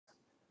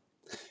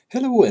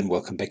Hello and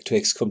welcome back to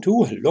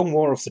XCOM2,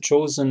 Longwar of the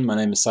Chosen. My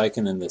name is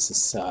Syken and this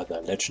is the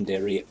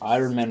legendary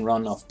Ironman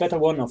run of Beta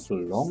 1 of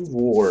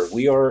Longwar.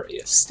 We are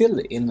still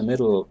in the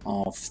middle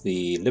of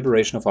the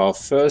liberation of our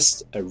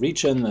first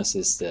region. This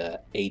is the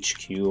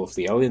HQ of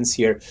the aliens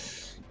here.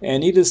 And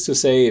needless to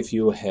say, if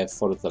you have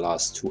followed the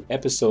last two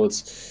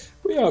episodes,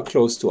 we are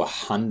close to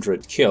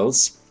 100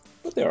 kills,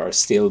 but there are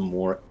still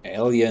more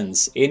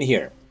aliens in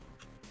here.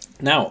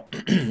 Now,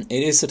 it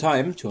is the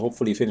time to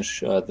hopefully finish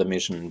the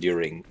mission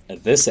during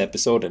this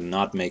episode and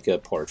not make a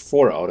part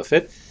 4 out of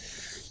it.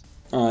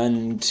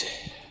 And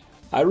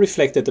I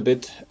reflected a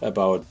bit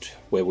about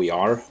where we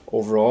are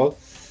overall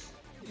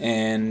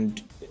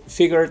and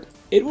figured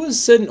it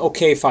was an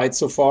okay fight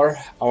so far.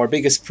 Our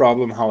biggest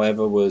problem,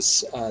 however,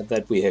 was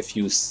that we have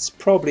used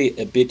probably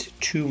a bit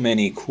too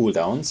many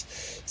cooldowns.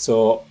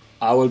 So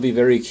I will be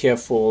very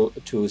careful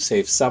to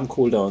save some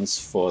cooldowns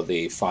for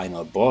the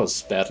final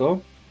boss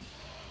battle.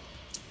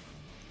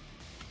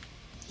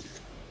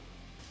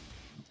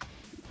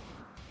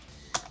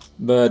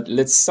 But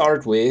let's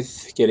start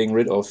with getting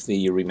rid of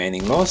the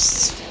remaining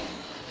losts.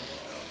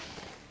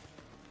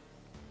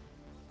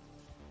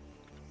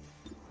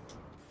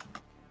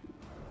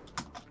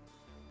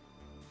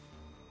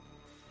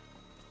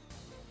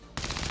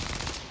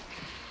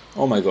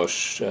 Oh my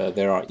gosh,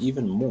 there are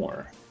even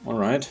more.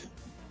 Alright.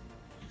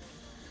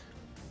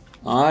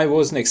 I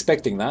wasn't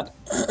expecting that,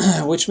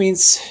 which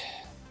means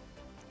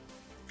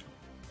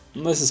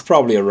this is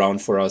probably a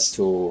round for us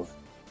to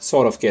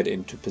sort of get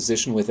into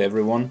position with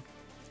everyone.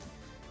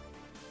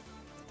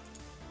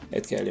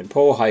 Edgar Alien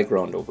Poe, high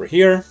ground over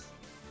here.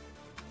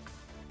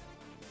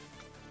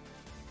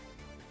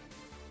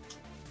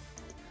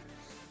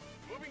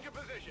 Moving to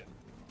position.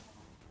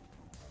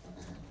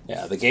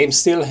 Yeah, the game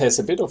still has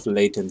a bit of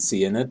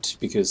latency in it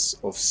because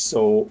of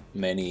so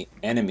many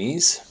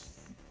enemies.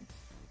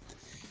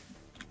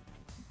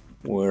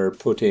 We're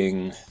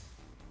putting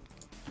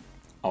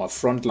our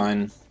front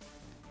line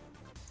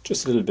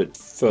just a little bit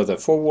further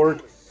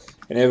forward,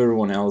 and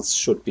everyone else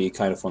should be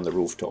kind of on the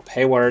rooftop.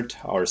 Hayward,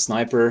 our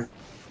sniper,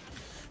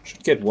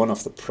 should get one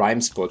of the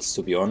prime spots,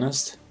 to be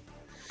honest.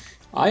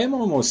 I am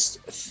almost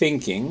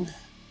thinking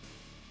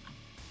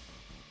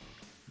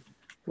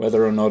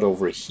whether or not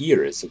over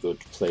here is a good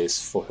place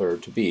for her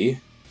to be.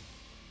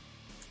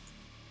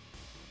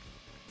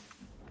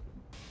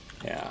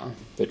 Yeah,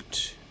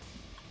 but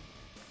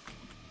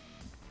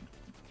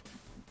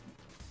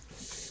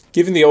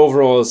given the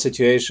overall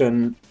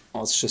situation,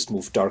 let's just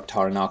move Dark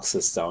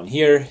Tarnaxis down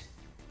here.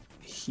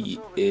 He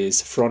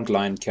is a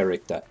frontline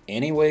character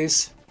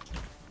anyways,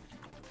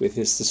 with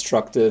his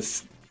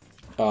destructive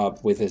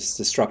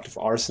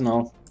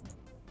arsenal.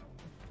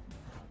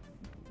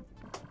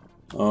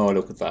 Oh,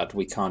 look at that.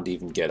 We can't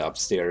even get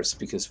upstairs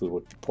because we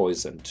would be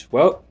poisoned.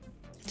 Well,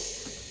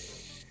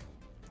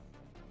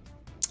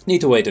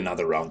 need to wait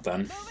another round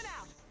then.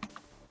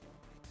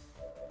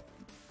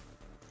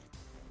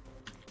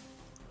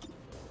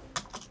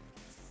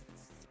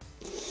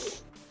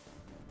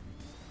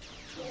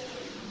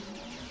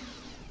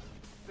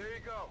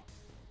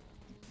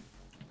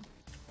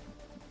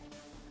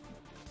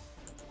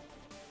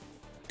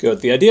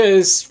 Good. The idea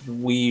is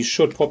we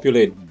should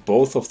populate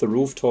both of the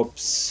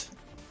rooftops.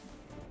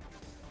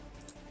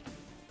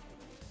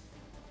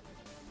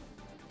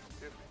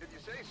 If you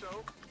say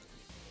so.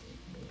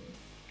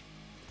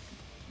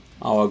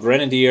 Our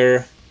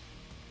Grenadier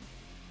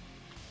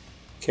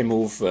can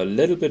move a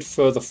little bit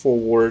further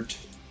forward.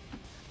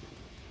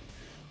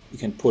 We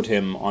can put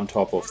him on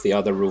top of the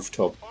other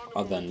rooftop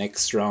other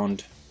next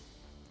round.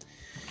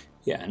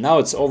 Yeah, now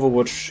it's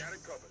Overwatch.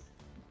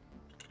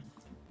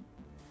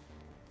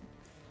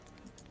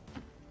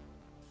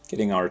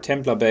 Getting our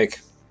Templar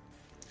back.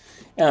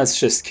 And let's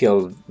just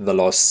kill the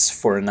loss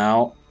for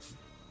now.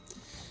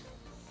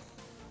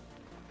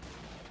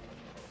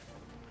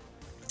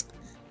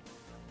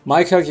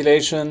 My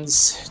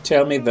calculations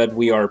tell me that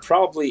we are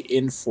probably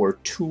in for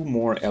 2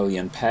 more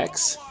alien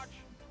packs.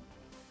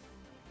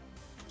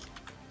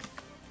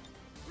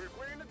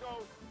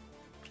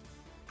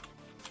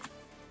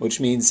 Which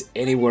means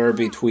anywhere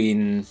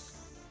between,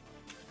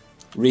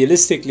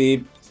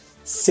 realistically,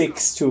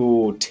 6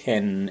 to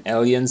 10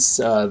 aliens.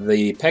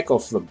 The pack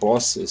of the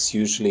boss is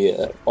usually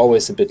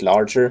always a bit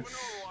larger,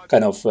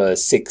 kind of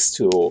 6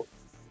 to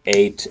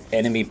 8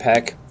 enemy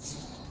pack.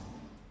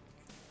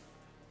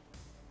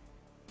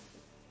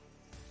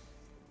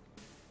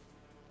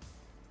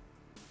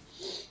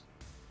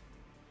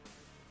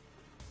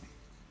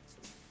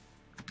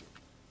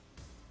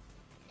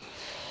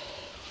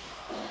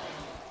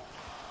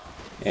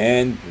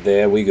 And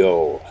there we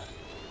go.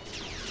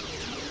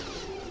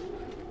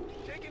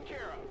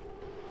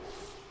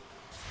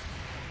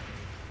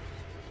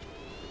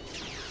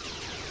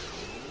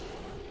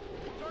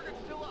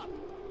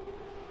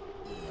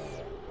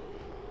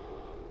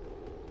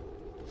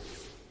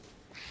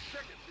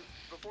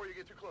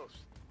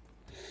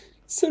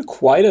 Still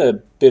quite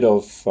a bit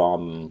of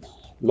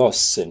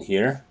loss in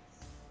here.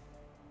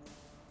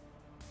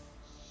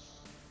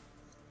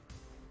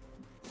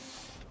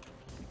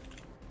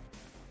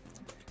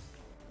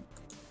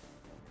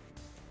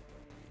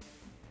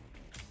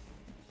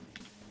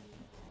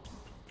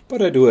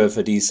 But I do have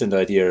a decent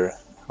idea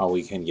how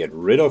we can get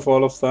rid of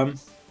all of them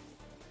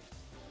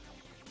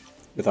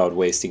without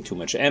wasting too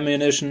much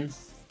ammunition.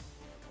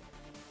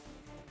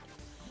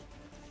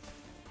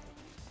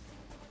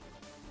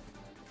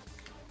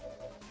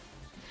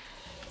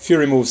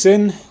 Fury moves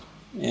in,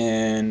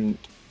 and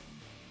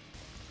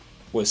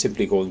we're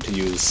simply going to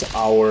use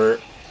our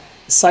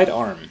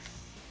sidearm.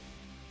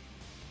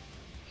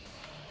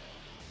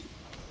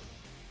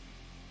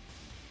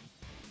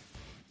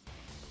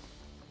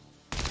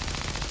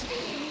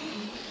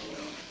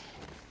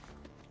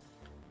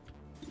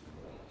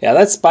 Yeah,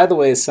 that's, by the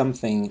way,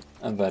 something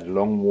that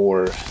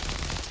Longwar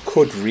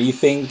could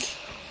rethink.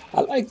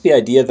 I like the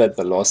idea that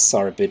the loss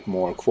are a bit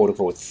more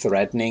quote-unquote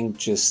threatening,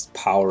 just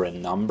power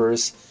and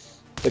numbers.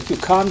 But you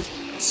can't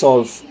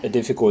solve a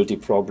difficulty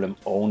problem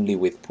only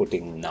with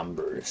putting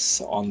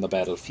numbers on the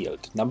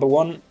battlefield. Number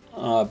one,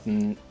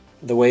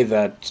 the way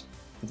that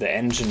the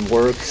engine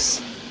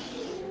works,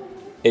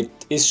 it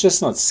is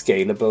just not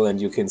scalable, and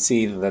you can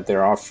see that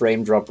there are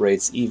frame drop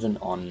rates even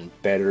on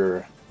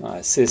better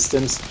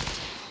systems,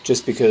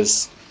 just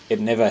because it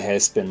never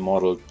has been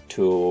modeled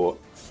to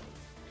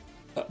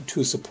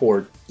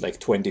support like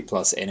 20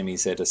 plus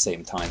enemies at the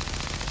same time.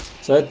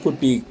 So that would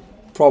be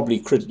probably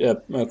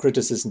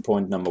criticism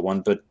point number one,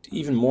 but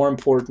even more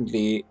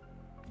importantly,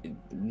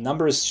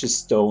 numbers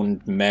just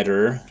don't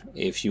matter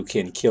if you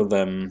can kill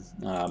them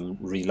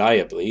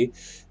reliably.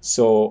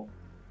 So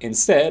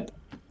instead,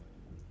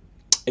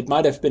 it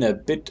might have been a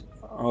bit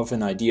of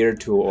an idea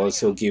to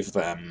also give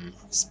them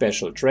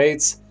special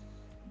traits,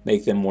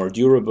 make them more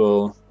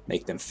durable,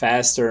 make them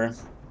faster,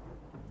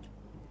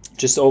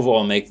 just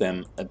overall make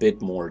them a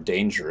bit more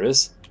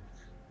dangerous,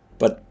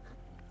 but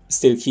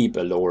still keep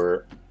a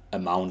lower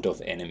amount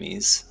of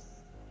enemies.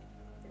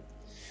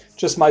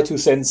 Just my 2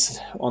 cents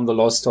on the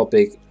lost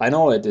topic. I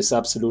know it is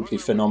absolutely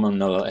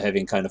phenomenal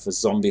having kind of a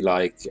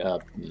zombie-like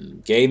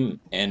game,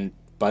 and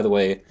by the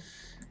way,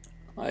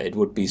 it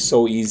would be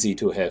so easy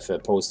to have a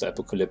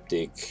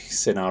post-apocalyptic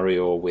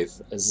scenario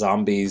with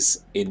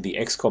zombies in the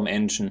XCOM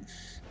engine.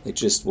 It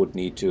just would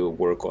need to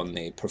work on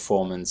the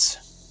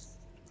performance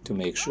to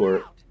make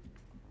sure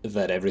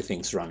that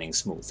everything's running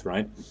smooth,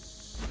 right?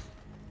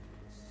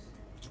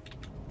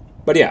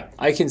 But yeah,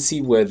 I can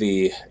see where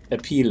the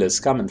appeal is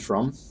coming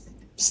from.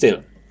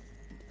 Still,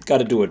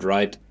 gotta do it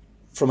right.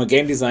 From a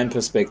game design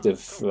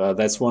perspective,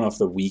 that's one of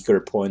the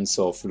weaker points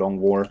of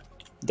Longwar.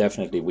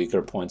 Definitely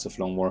weaker points of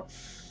Longwar.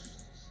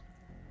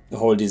 The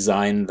whole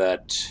design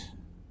that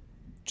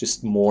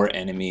just more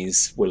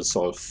enemies will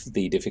solve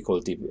the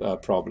difficulty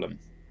problem.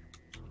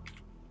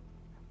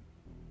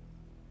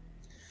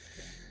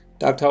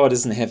 Dark Tower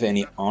doesn't have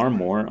any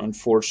armor,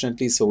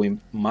 unfortunately, so we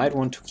might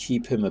want to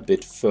keep him a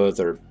bit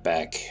further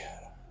back.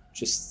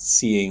 Just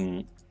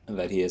seeing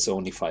that he has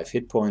only 5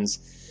 hit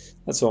points,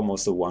 that's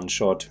almost a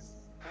one-shot.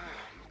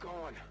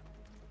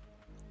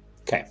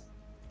 Okay.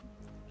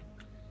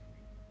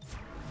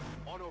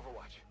 On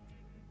Overwatch.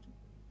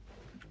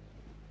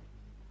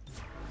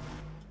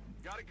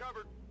 Got it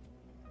covered.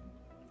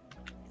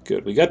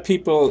 Good, we got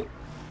people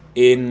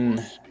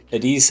in a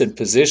decent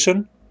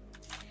position.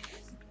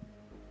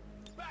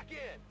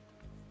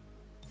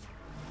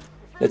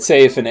 Let's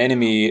say if an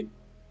enemy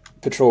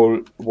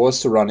patrol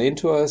was to run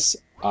into us,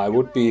 I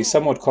would be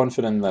somewhat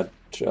confident that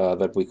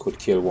that we could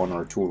kill 1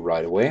 or 2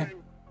 right away,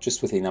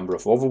 just with a number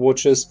of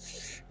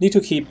overwatches. Need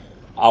to keep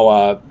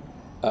our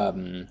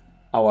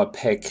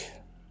pack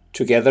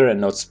together and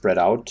not spread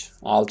out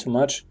all too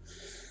much.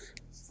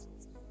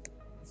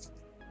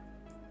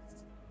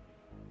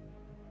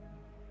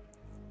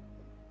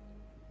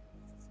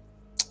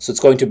 So it's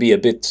going to be a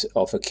bit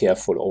of a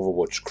careful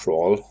Overwatch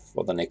crawl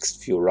for the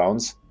next few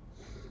rounds.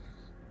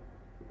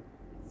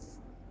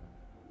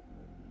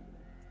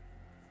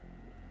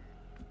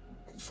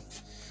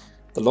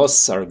 The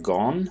losses are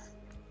gone,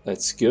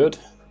 that's good.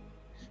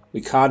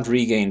 We can't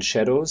regain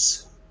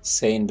shadows.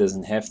 Sane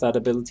doesn't have that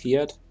ability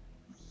yet.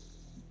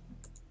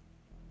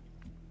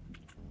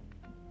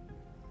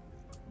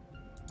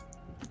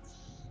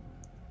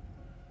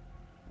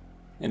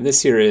 And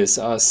this here is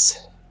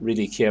us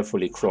really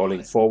carefully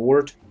crawling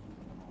forward.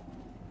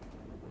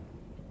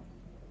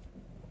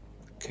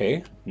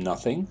 Okay,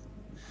 nothing.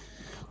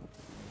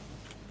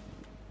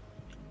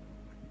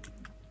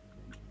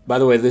 By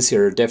the way, this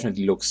here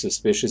definitely looks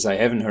suspicious. I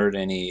haven't heard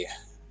any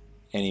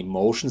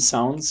motion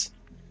sounds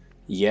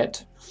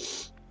yet,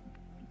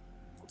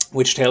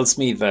 which tells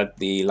me that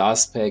the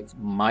last pack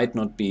might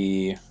not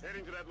be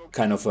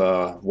kind of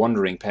a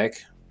wandering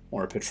pack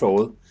or a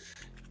patrol.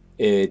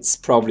 It's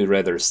probably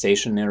rather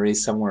stationary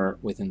somewhere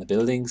within the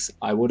buildings,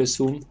 I would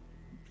assume.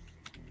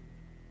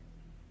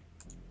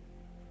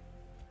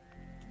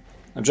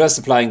 I'm just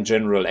applying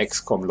general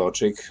XCOM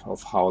logic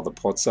of how the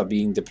pods are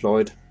being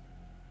deployed.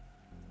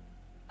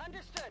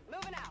 Understood.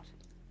 Moving out.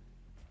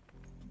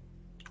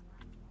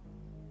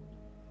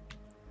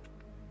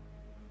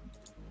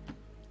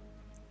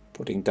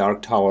 Putting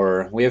Dark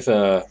Tower. We have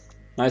a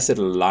nice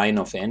little line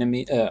of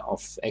enemy of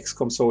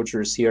XCOM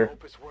soldiers here.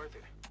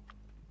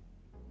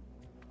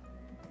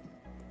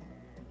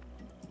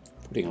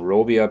 Putting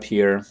Roby up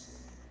here.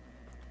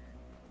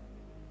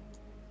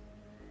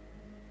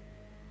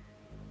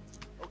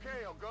 Okay,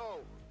 I'll go.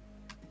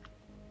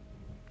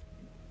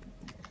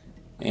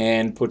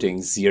 And putting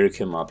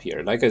Syken up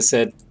here. Like I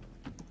said,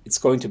 it's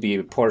going to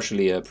be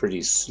partially a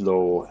pretty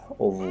slow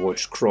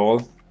Overwatch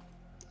crawl.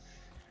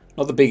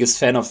 Not the biggest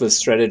fan of this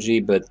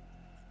strategy, but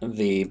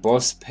the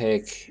boss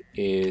pack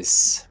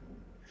is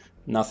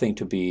nothing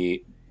to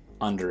be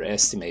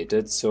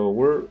underestimated, so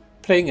we're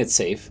playing it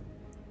safe.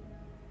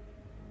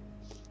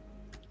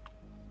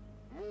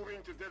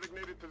 Moving to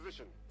designated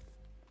position.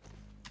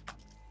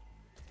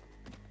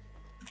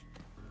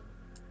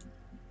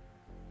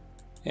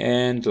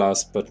 And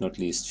last but not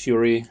least,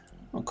 Fury.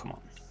 Oh, come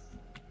on.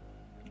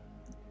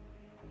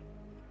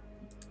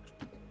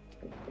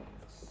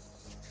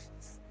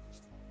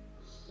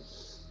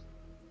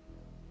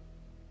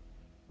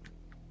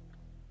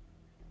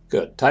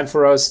 Good. Time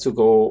for us to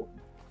go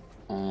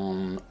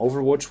on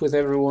Overwatch with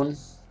everyone.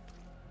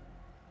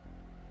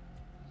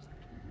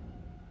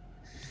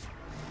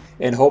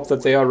 And hope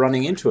that they are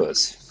running into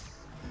us.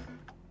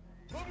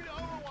 Moving to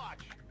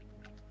Overwatch.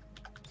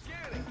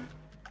 Scanning.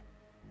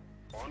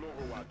 On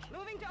Overwatch.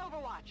 Moving to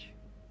Overwatch.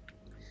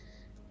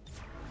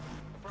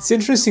 It's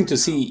interesting to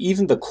see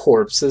even the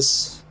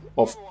corpses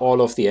of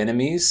all of the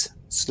enemies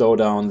slow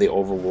down the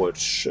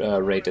Overwatch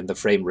rate and the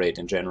frame rate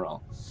in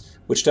general.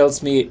 Which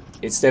tells me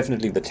it's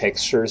definitely the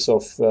textures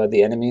of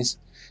the enemies.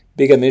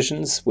 Bigger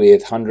missions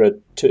with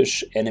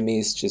 100-ish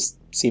enemies just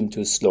seem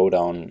to slow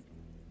down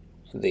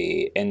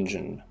the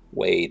engine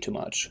way too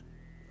much.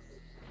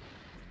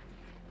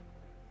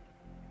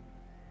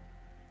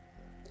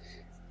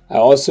 I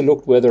also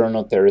looked whether or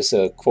not there is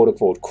a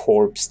quote-unquote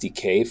corpse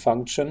decay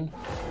function.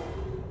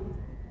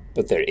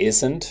 But there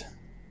isn't.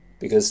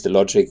 Because the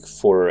logic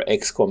for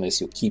XCOM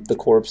is you keep the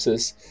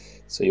corpses.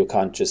 So you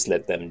can't just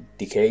let them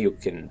decay, you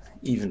can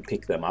even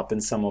pick them up in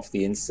some of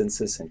the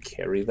instances and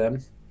carry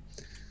them.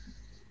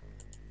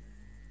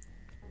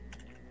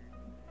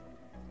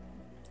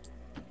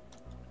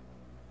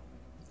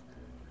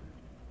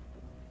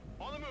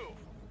 On the move.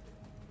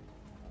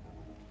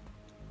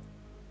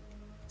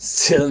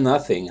 Still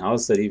nothing, how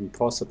is that even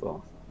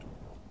possible?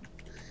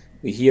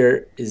 We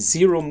hear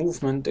 0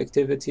 movement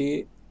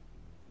activity.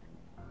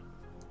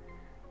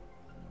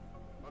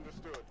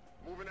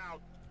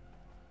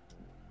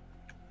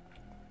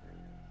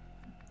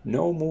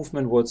 No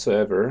movement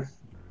whatsoever.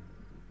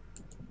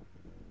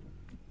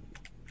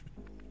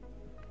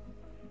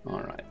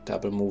 Alright,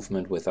 double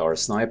movement with our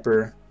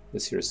sniper.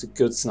 This here is a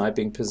good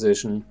sniping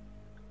position.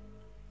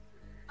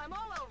 I'm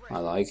all over it. I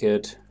like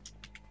it.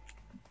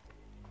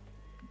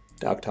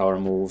 Dark Tower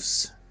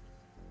moves.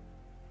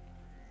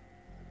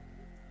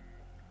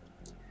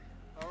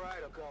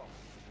 Alright, I'll go.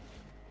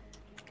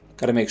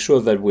 Gotta make sure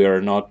that we are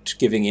not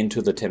giving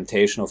into the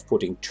temptation of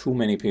putting too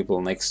many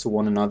people next to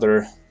one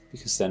another,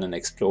 because then an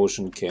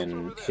explosion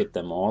can hit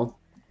them all.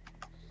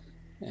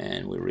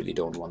 And we really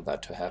don't want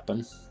that to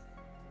happen.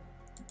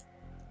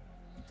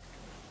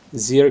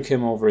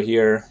 Syken over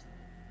here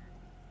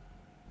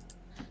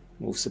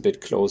moves a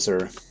bit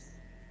closer.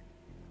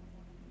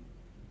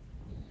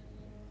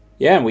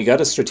 Yeah, and we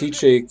got a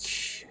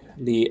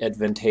strategically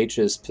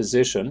advantageous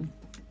position.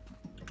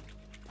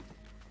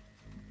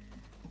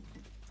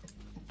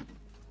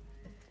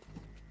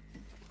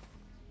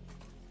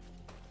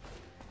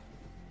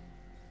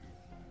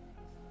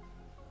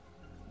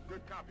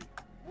 Good copy.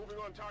 Moving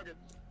on target.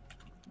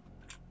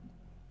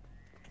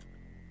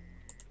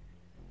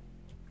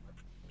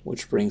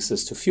 Which brings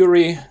us to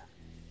Fury,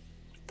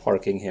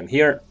 parking him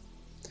here.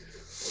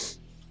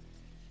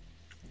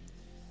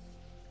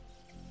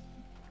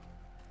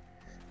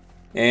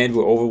 And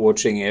we're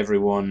overwatching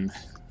everyone.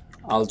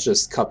 I'll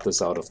just cut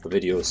this out of the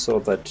video so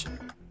that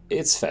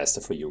it's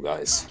faster for you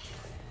guys.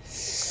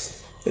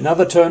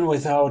 Another turn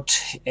without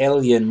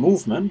alien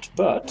movement,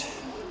 but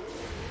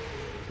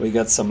we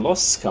got some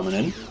losses coming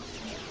in.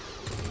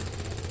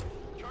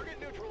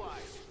 Target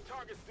neutralized.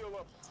 Target still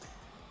up.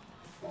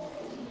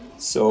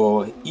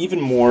 So even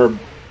more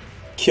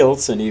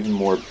kills and even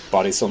more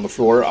bodies on the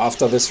floor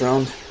after this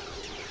round.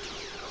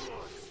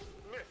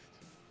 Missed.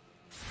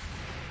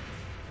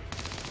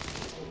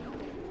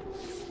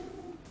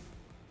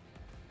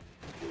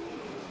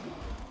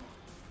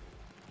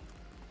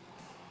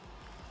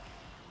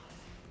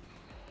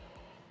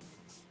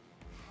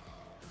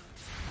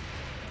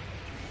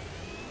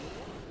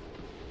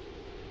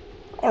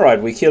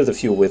 Alright, we killed a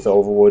few with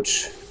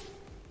Overwatch,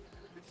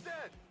 It's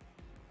dead.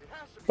 It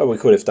has to be. but we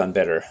could have done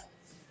better.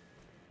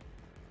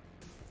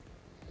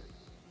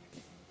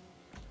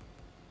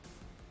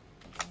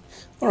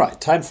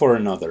 Alright, time for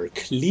another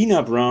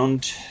cleanup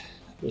round.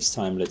 This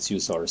time let's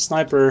use our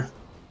sniper.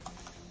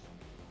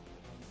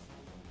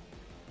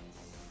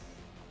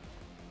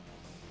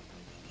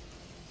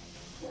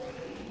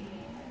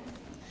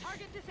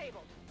 Target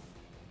disabled.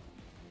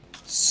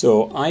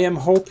 So I am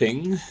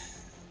hoping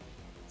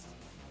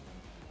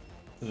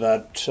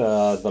that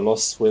the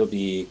loss will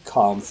be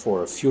calm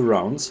for a few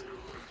rounds,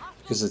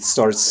 because it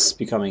starts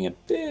becoming a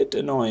bit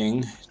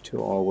annoying to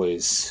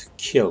always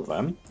kill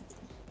them.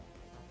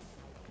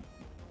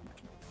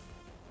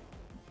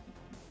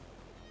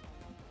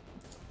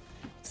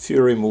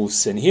 Fury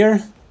moves in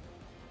here.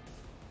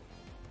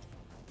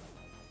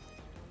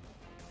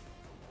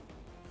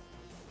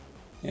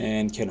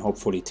 And can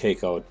hopefully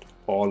take out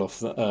all of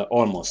the,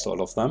 almost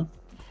all of them.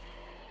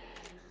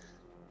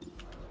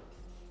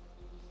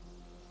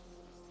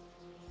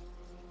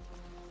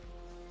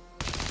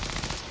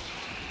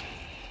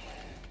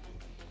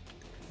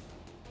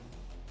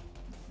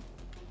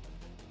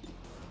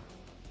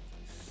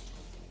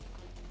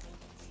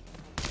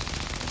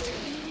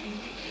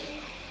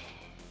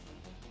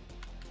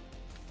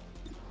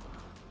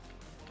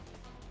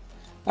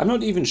 I'm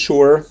not even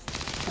sure.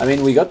 I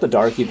mean, we got the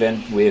dark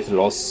event with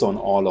loss on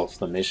all of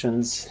the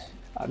missions.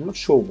 I'm not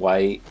sure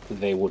why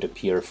they would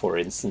appear, for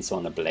instance,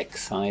 on a black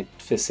site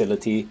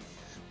facility.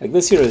 Like,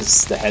 this here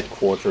is the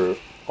headquarters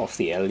of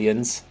the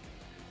aliens.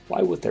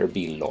 Why would there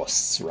be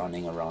losts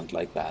running around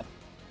like that?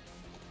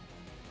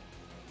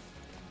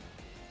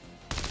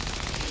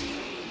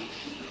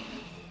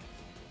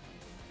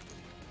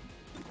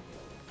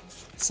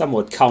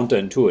 Somewhat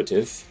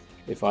counterintuitive.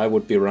 If I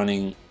would be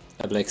running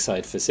a black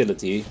site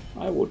facility,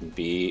 I wouldn't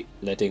be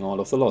letting all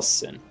of the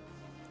losts in. I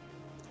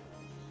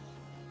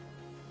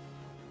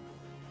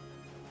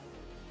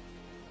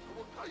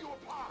will cut you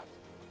apart.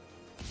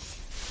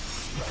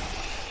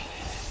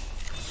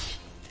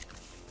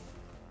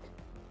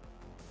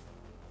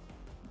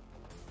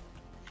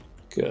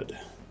 Good.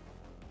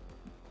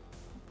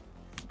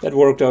 That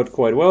worked out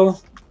quite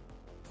well.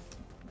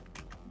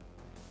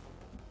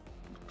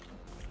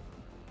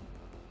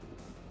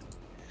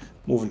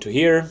 Moving to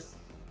here.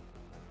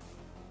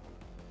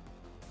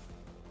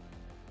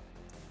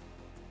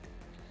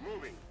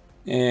 Moving.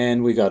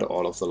 And we got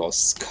all of the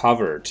losts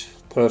covered.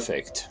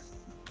 Perfect.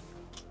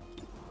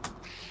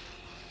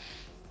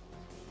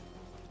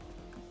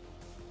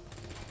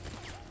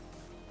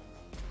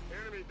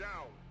 Enemy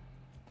down.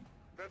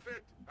 That's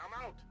it.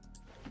 I'm out.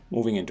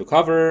 Moving into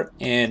cover,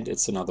 and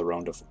it's another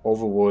round of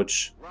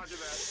Overwatch. Roger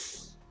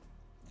that.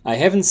 I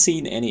haven't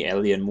seen any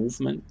alien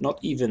movement, not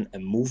even a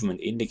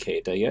movement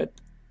indicator yet,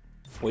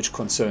 which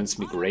concerns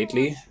me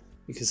greatly,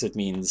 because it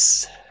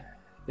means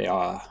they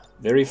are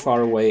very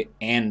far away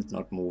and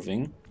not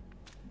moving.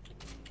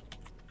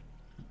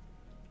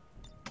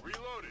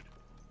 Reloaded.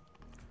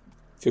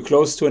 If you're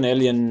close to an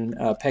alien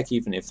pack,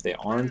 even if they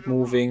aren't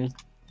moving,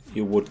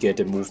 you would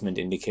get a movement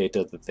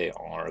indicator that they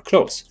are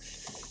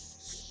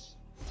close.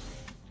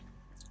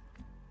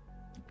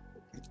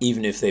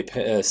 Even if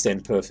they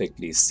stand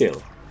perfectly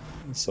still.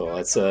 So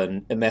that's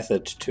a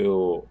method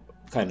to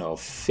kind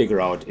of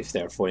figure out if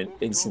they're, for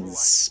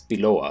instance,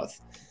 below us.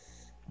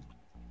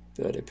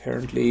 But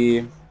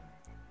apparently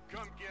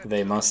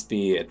they must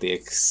be at the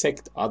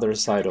exact other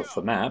side of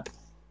the map.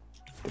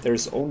 But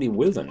there's only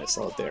wilderness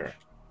out there.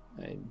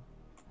 I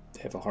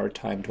have a hard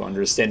time to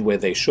understand where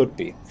they should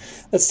be.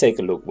 Let's take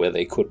a look where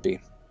they could be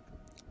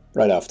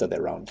right after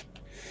their round.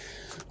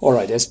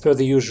 Alright, as per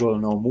the usual,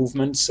 no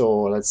movement,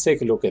 so let's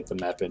take a look at the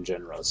map in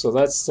general. So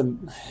that's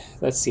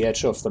the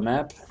edge of the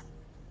map.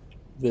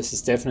 This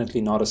is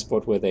definitely not a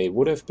spot where they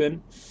would have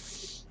been.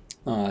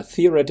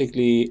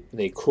 Theoretically,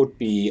 they could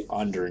be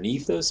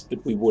underneath us,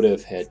 but we would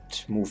have had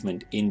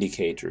movement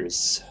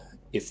indicators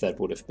if that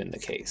would have been the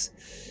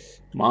case.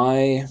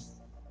 My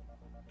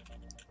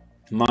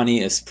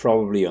money is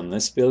probably on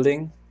this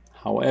building.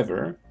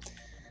 However,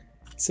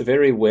 it's a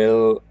very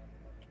well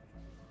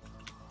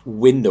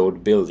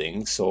windowed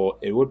building, so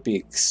it would be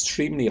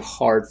extremely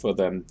hard for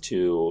them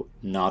to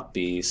not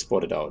be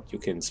spotted out. You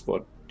can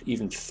spot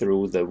even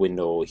through the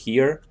window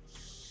here.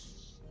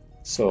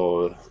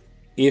 So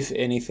if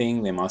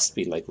anything, they must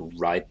be like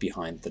right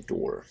behind the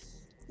door.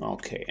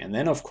 Okay, and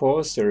then of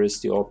course there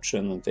is the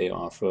option that they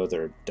are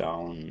further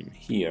down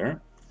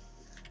here.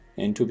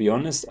 And to be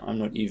honest, I'm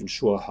not even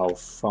sure how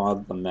far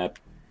the map...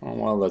 Oh,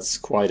 well, that's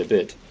quite a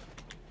bit.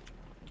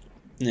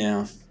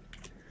 Yeah.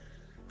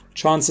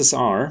 Chances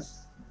are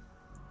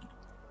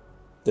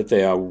that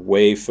they are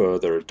way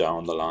further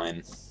down the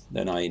line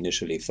than I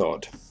initially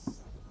thought.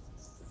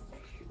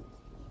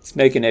 Let's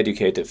make an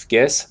educated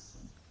guess.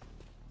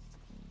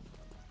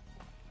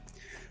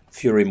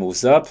 Fury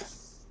moves up.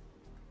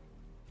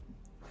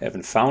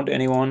 Haven't found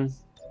anyone.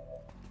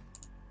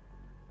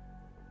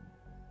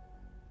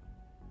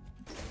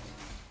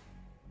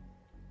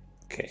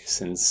 Okay,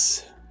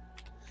 since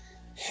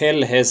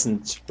hell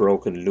hasn't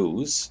broken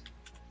loose,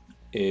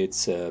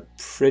 it's a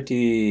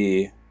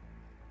pretty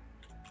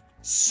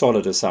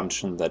solid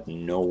assumption that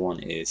no one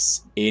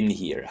is in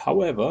here.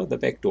 However, the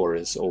back door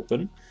is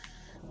open,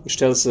 which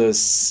tells us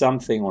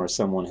something or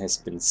someone has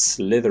been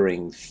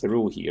slithering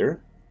through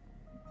here.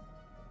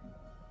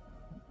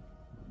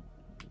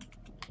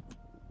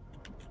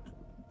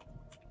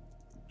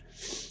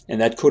 And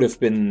that could have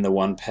been the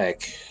one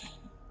pack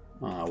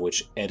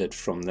which added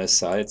from this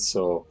side,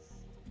 so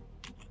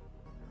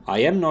I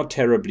am not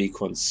terribly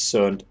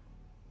concerned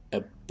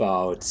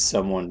about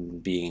someone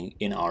being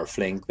in our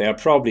flank. They are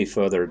probably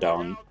further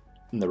down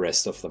in the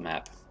rest of the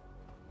map.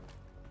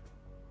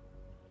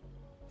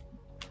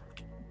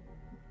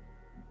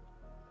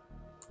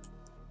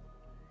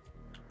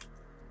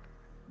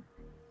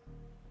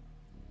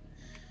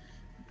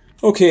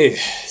 Okay,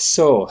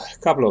 so a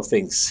couple of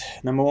things.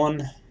 Number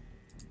one,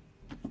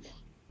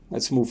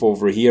 let's move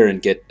over here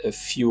and get a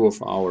few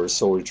of our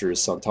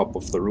soldiers on top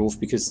of the roof,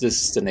 because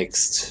this is the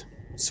next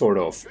sort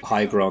of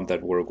high ground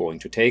that we're going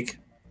to take.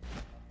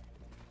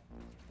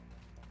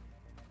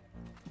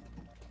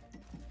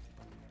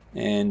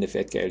 And if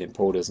Edgar Allan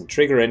Poe doesn't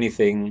trigger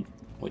anything,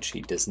 which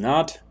he does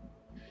not,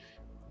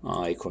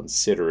 I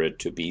consider it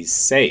to be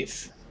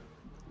safe.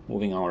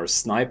 Moving our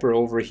sniper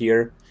over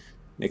here.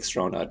 Next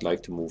round I'd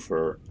like to move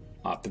her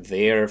up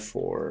there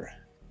for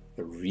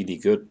a really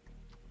good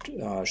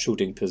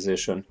shooting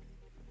position.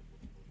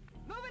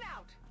 Moving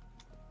out.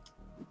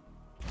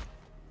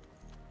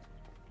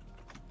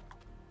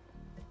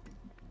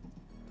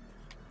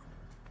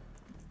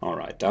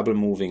 Alright, double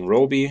moving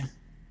Roby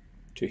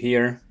to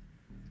here.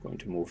 Going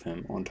to move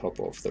him on top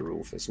of the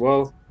roof as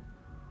well.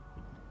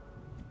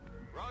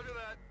 Roger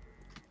that.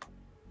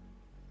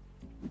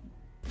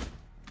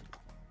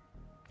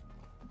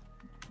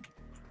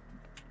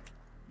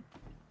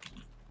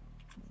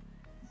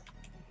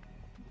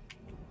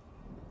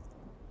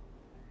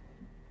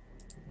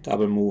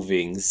 Double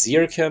moving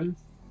Syken.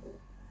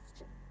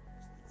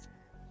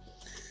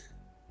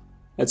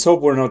 Let's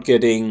hope we're not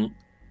getting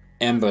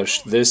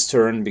ambushed this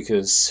turn,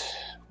 because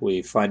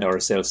we find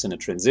ourselves in a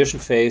transition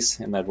phase,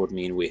 and that would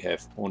mean we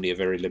have only a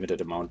very limited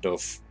amount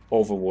of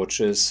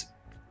overwatches.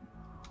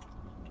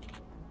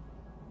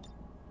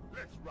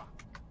 Let's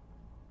rock.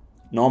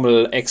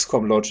 Normal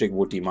XCOM logic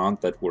would demand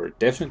that we're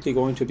definitely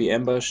going to be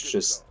ambushed,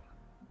 just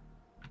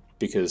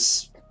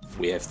because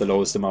we have the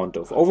lowest amount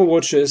of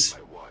overwatches,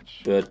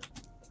 but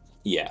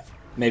yeah,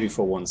 maybe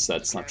for once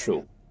that's not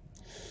true.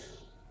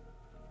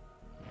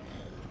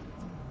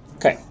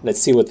 Okay,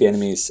 let's see what the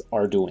enemies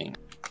are doing.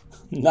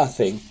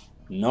 Nothing.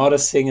 Not a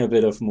single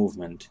bit of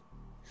movement.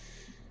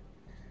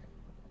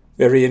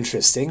 Very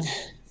interesting.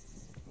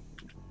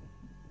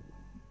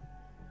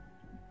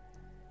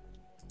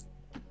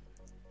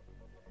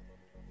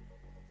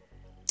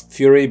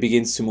 Fury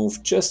begins to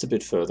move just a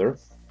bit further.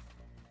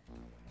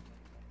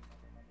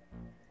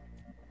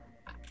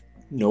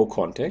 No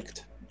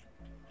contact.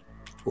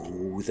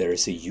 Oh,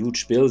 there's a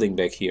huge building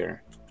back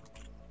here.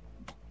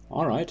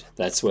 Alright,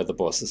 that's where the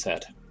boss is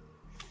at.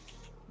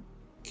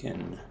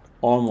 Can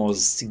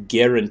almost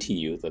guarantee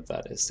you that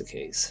that is the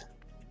case.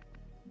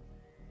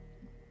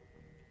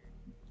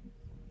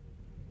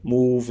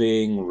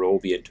 Moving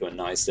Roby into a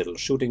nice little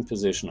shooting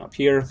position up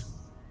here.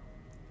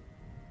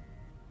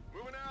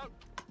 Moving out.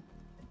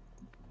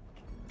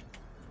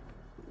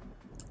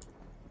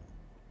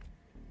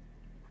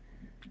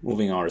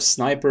 Moving our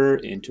sniper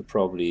into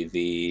probably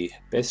the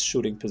best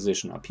shooting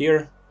position up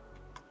here.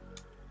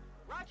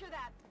 Roger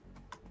that.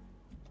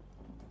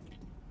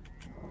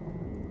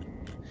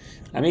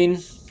 I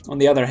mean, on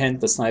the other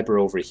hand, the sniper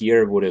over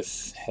here would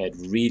have had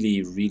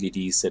really, really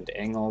decent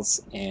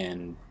angles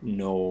and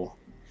no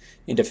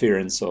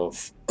interference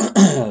of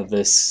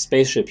this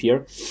spaceship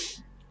here.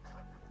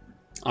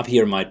 Up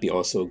here might be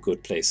also a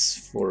good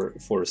place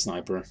for a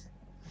sniper.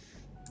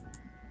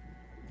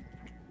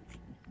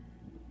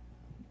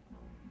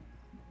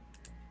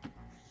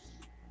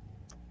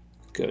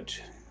 Good.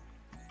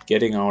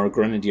 Getting our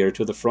grenadier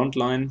to the front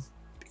line,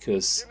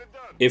 because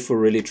if we're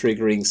really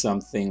triggering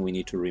something, we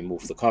need to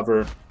remove the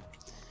cover.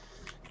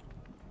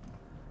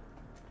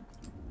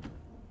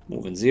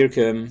 Moving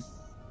Syken.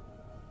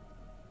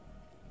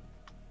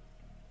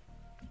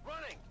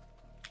 Running.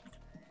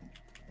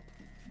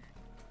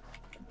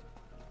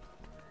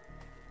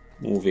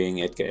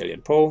 Moving Edgar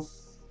Allan Poe.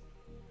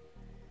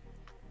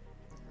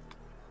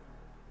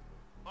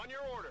 On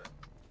your order.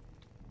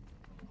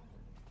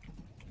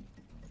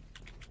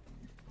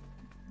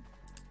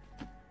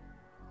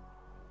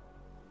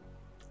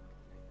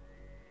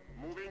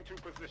 Moving to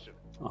position.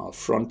 Our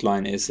front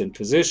line is in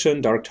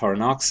position. Dark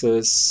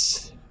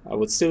Tarnaxis. I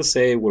would still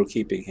say we're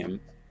keeping him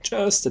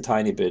just a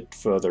tiny bit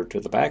further to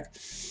the back.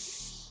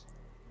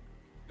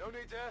 No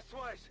need to ask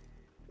twice.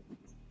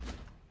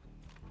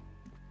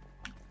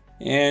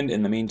 And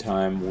in the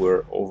meantime,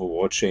 we're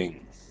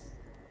overwatching.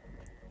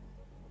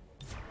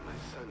 My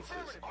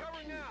senses are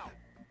keen. Now.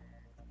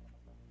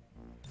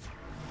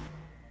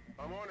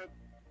 I'm on it.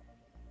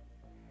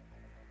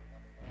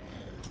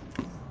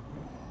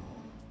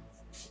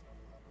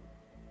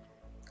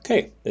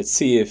 Okay, let's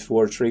see if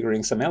we're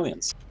triggering some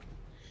aliens.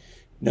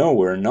 No,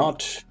 we're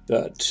not,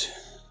 but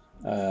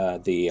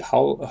the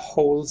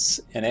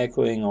holes and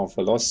echoing of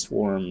a lost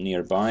swarm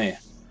nearby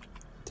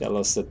tell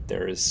us that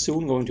there is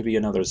soon going to be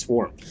another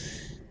swarm.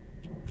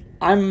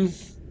 I'm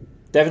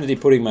definitely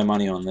putting my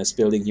money on this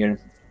building here.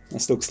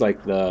 This looks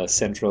like the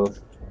central.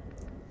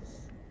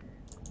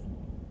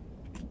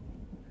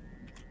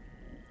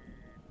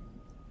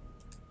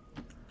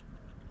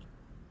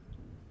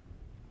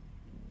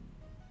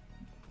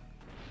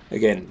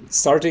 Again,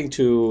 starting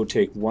to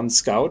take one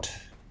scout.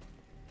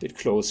 Bit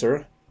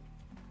closer.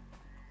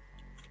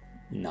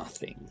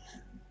 Nothing.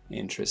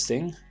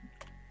 Interesting.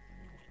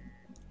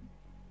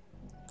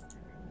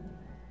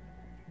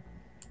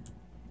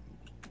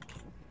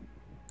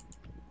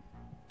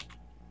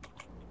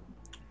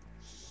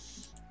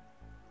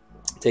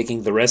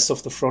 taking the rest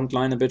of the front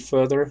line a bit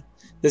further.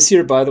 This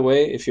here, by the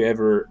way, if you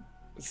ever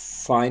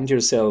find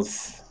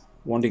yourself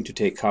wanting to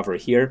take cover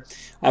here,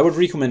 I would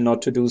recommend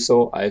not to do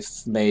so. I've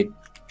made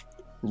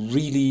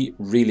really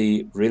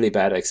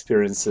bad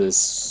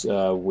experiences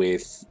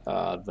with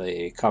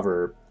the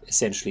cover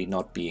essentially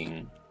not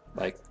being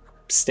like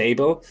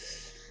stable.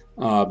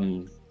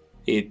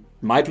 It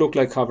might look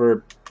like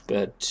cover,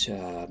 but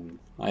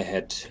I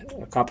had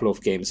a couple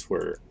of games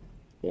where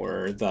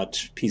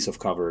that piece of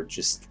cover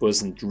just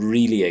wasn't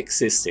really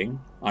existing,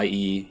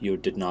 i.e. you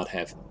did not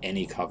have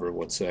any cover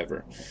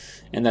whatsoever,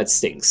 and that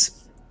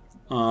stinks.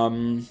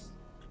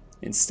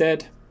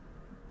 Instead,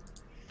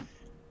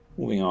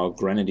 moving our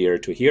Grenadier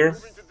to here,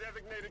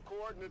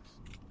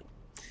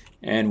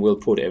 and we'll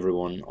put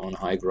everyone on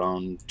high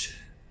ground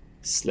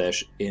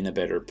 / in a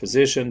better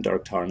position.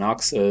 Dark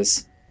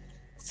Tarnaxes,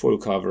 full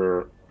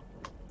cover,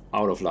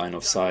 out of line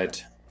of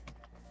sight.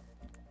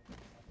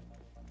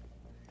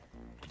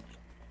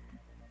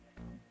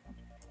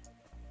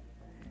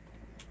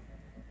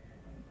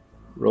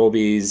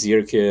 Roby,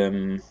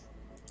 Zirkim,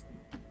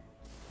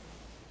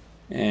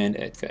 and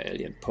Edgar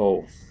Allan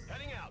Poe.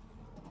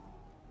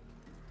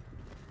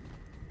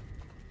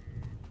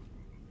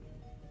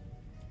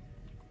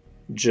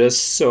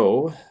 Just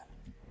so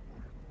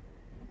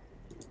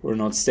we're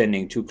not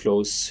standing too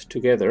close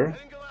together,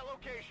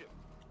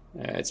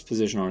 let's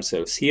position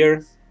ourselves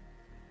here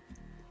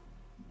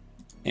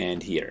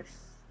and here.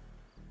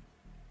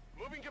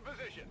 Moving to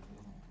position.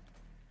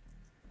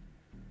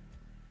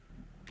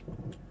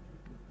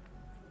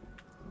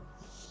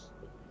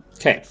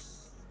 Okay.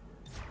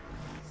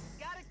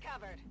 Got it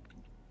covered.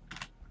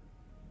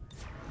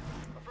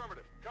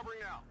 Affirmative. Covering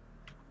now.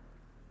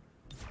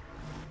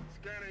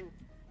 Scanning.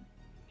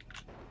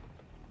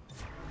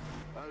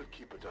 I'll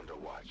keep it under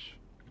watch.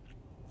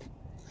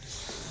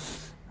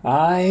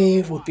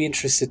 I would be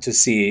interested to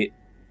see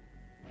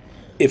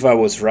if I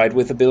was right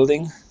with the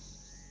building.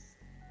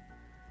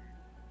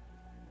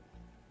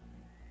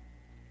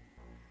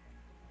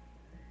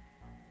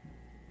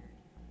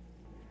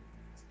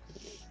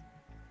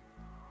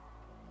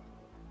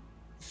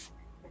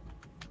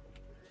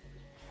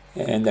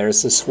 And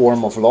there's a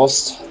swarm of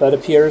Lost that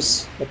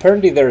appears.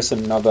 Apparently there's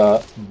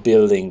another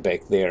building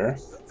back there.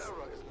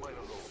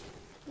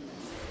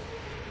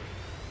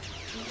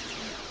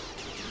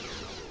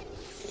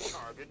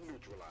 Target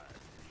neutralized.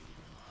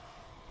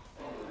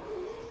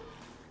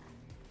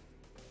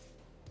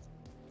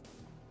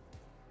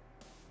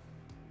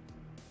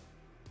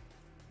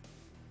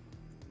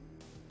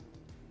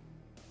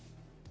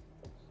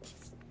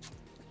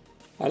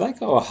 I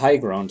like our high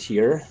ground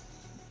here.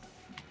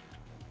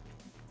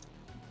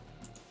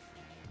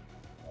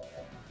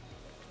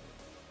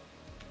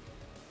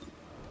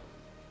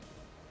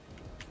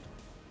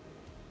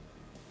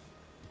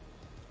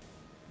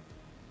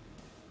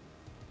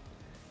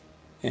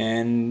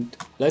 And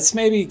let's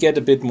maybe get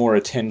a bit more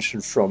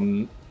attention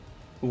from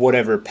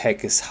whatever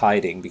pack is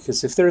hiding,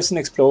 because if there's an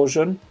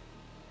explosion,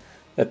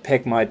 that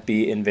pack might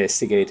be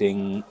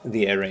investigating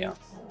the area.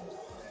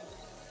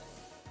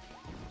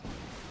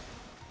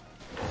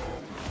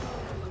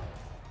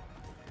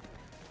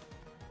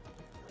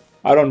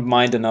 I don't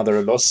mind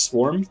another Lost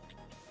Swarm,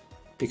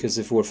 because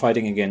if we're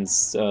fighting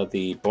against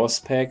the boss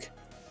pack,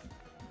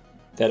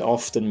 that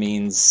often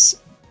means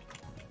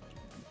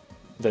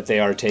that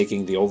they are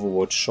taking the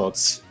Overwatch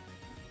shots,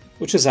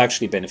 which is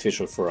actually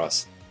beneficial for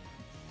us.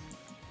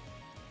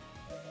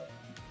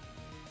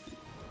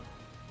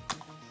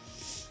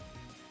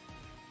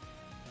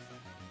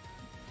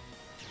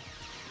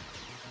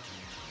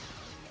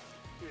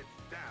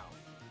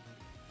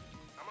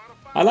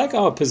 I like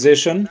our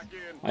position.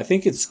 I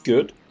think it's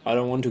good. I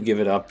don't want to give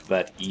it up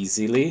that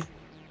easily.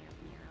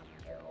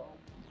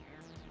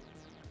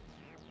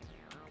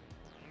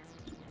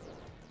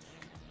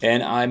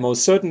 And I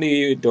most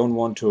certainly don't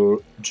want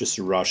to just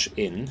rush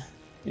in.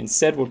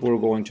 Instead, what we're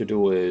going to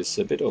do is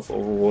a bit of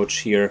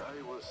Overwatch here.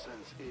 I will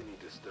sense any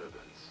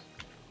disturbance.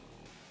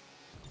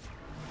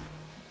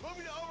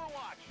 Moving to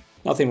Overwatch.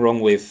 Nothing wrong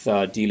with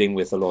dealing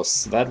with the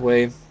loss that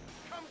way.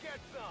 Come get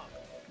some.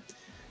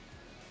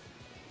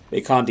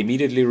 They can't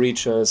immediately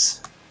reach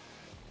us.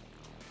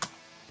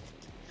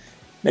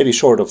 Maybe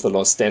short of the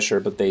Lost Dasher,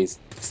 but they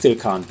still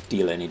can't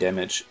deal any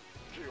damage.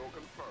 Geo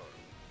confirmed.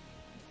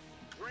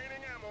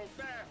 Draining ammo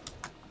fast.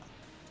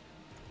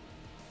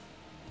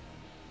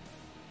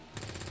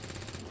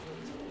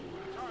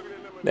 Target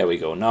eliminated. There we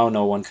go. Now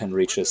no one can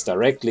reach us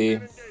directly.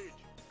 Engage.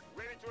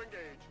 Ready to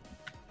engage.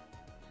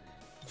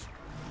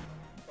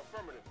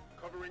 Affirmative.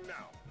 Covering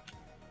now.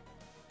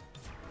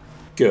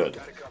 Good.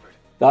 Got it covered.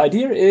 The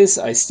idea is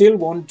I still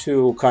want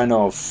to kind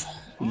of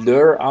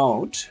lure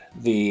out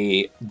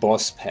the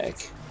boss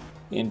pack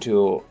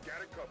into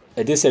Got it covered.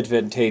 a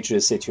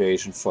disadvantageous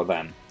situation for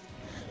them.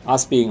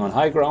 Us being on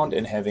high ground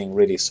and having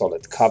really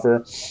solid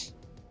cover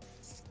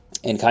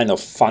and kind of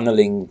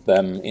funneling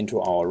them into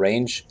our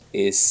range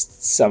is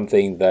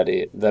something that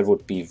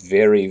would be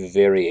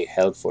very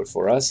helpful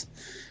for us.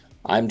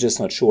 I'm just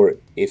not sure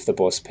if the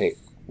boss pack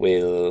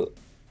will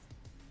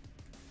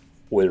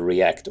will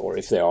react, or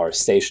if they are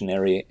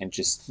stationary and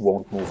just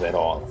won't move at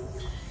all.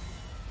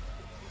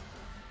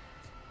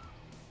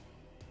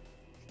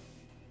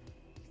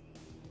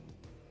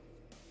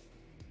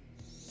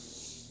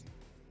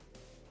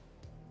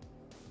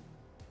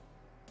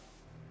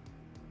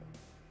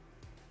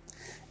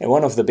 And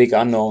one of the big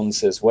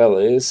unknowns as well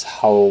is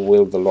how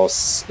will the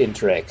loss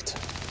interact.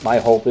 My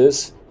hope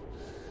is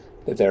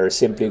that they're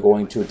simply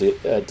going to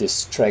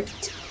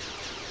distract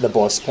the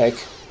boss pack.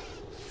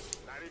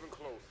 Not even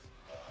close.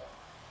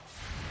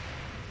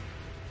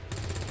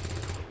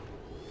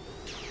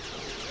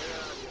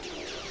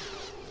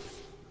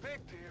 Big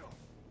deal.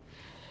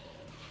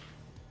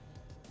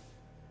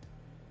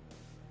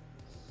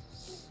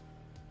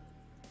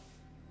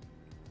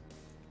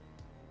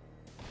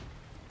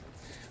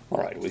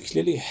 Alright, we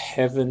clearly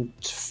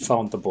haven't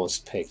found the boss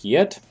pack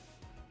yet,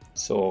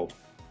 so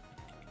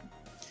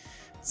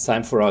it's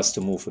time for us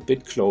to move a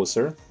bit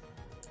closer.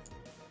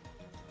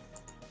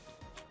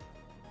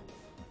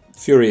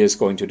 Fury is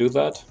going to do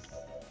that.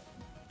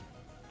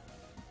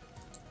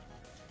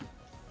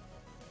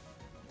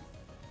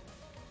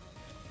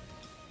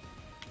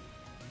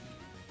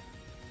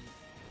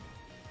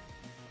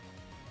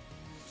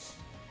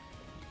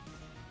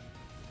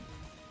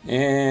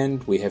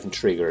 And we haven't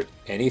triggered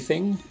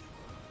anything.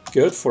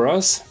 Good for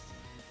us.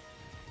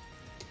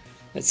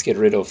 Let's get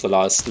rid of the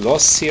last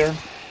loss here.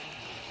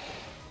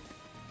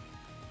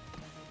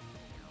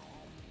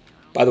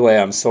 By the way,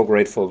 I'm so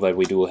grateful that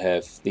we do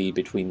have the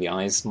Between the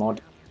Eyes mod.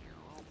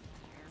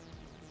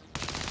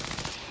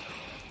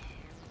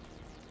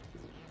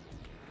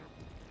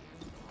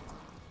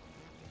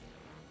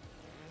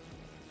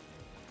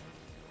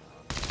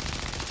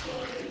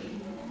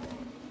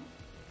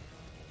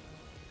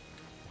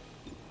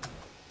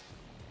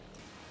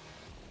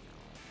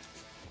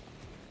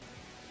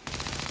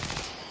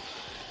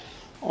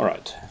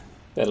 Alright,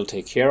 that'll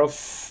take care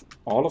of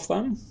all of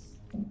them.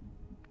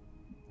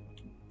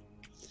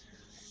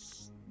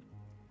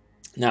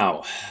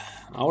 Now,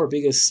 our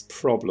biggest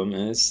problem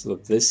is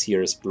that this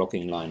here is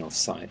blocking line of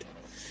sight,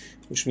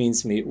 which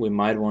means we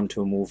might want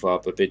to move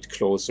up a bit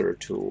closer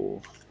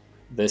to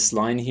this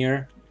line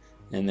here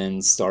and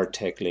then start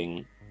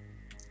tackling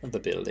the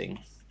building.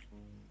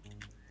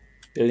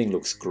 Building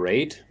looks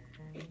great.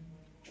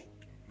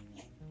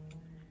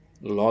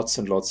 Lots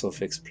and lots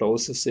of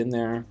explosives in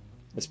there.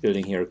 This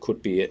building here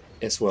could be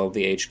as well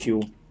the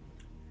HQ.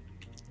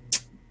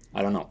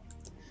 I don't know.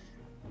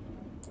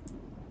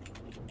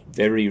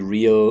 Very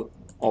real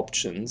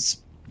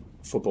options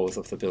for both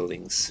of the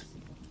buildings.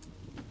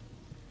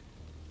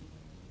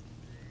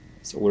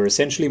 So we're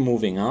essentially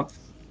moving up.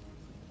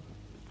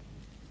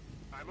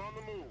 I'm on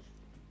the move.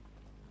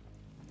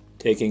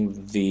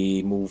 Taking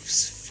the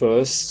moves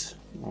first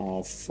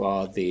of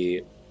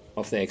the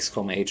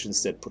XCOM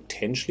agents that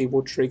potentially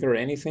would trigger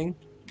anything.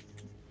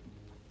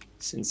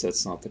 Since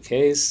that's not the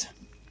case.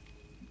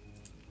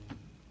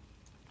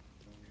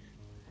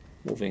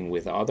 Moving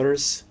with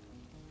others.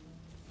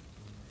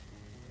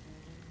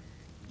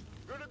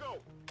 Good to go.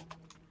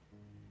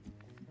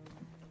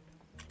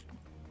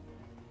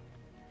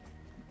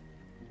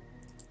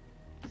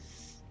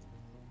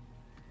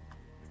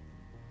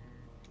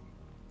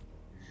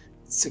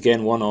 It's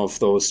again one of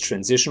those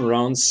transition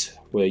rounds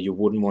where you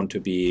wouldn't want to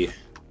be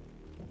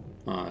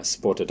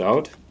spotted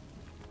out.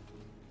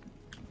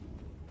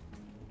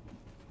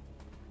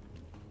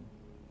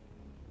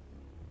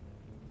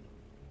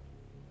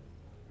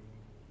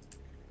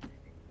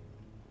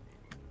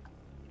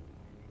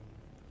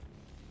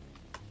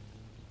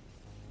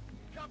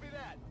 Copy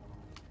that.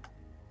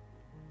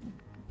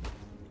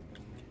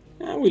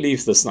 And we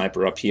leave the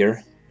sniper up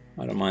here.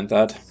 I don't mind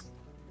that.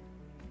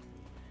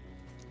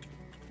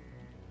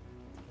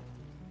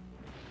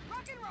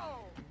 Rock and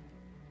roll.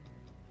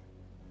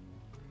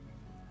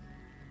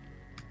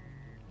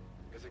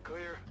 Is it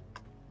clear?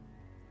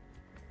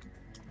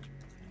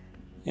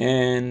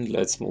 And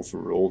let's move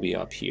Roby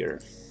up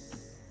here.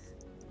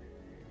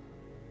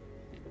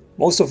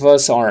 Most of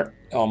us are,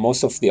 or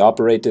most of the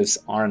operatives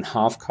are in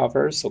half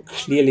cover, so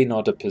clearly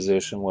not a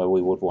position where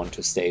we would want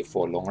to stay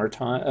for longer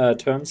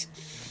terms.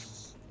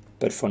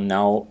 But for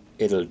now,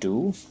 it'll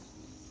do.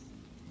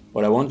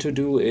 What I want to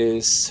do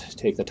is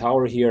take the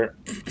tower here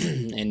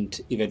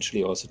and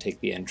eventually also take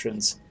the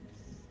entrance.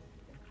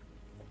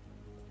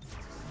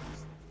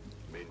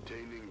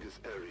 Maintaining this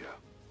area.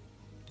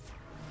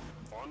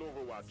 On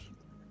Overwatch.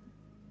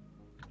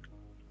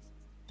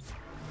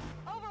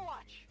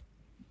 Overwatch.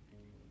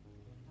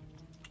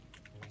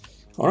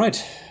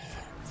 Alright,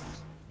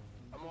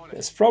 I'm on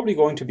it. there's probably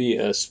going to be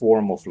a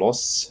swarm of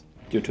loss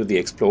due to the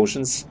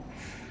explosions.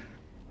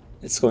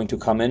 It's going to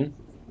come in.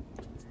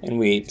 And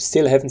we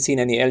still haven't seen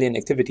any alien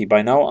activity.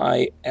 By now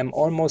I am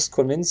almost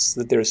convinced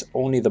that there's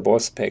only the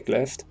boss pack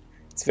left.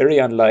 It's very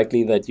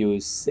unlikely that you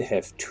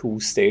have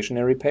 2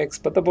 stationary packs,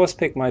 but the boss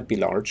pack might be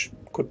large.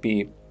 Could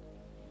be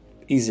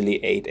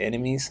easily 8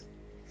 enemies.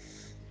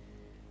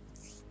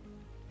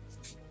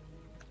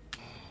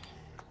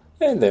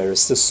 And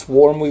there's the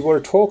swarm we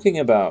were talking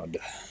about.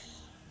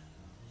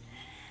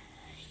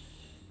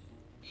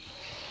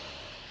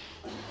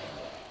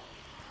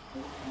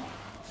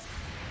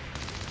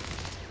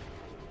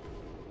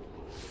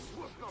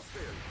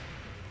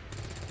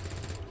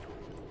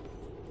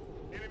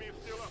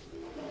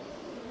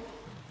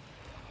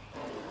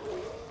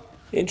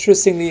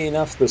 Interestingly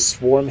enough, the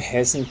swarm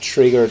hasn't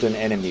triggered an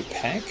enemy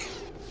pack,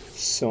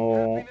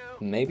 so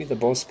maybe the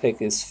boss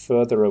pack is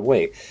further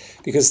away,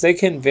 because they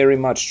can very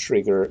much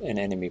trigger an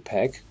enemy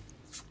pack.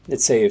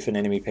 Let's say if an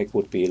enemy pack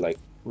would be like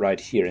right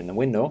here in the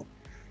window,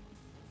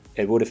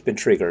 it would have been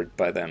triggered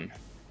by them.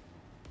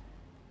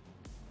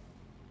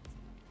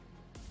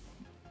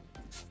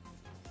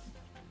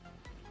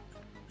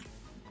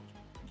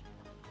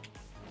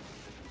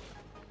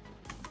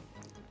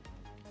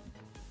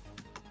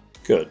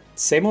 Good.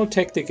 Same old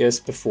tactic as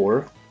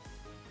before.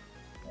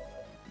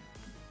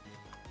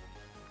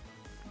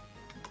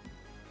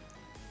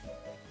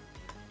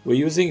 We're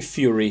using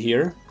Fury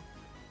here.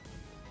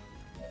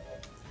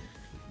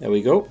 There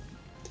we go.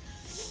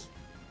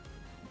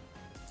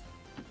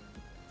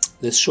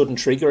 This shouldn't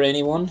trigger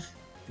anyone,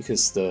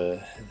 because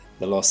the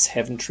loss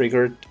haven't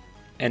triggered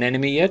an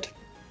enemy yet.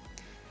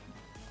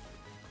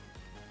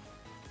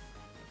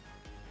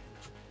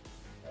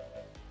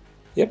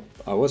 Yep,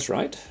 I was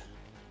right.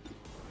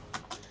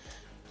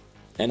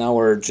 And now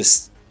we're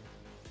just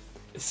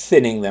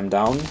thinning them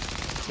down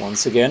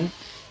once again.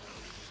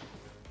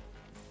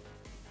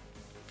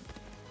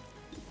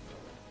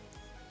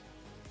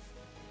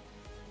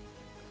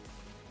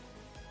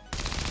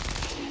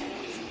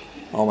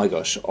 Oh my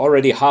gosh,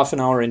 already half an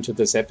hour into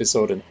this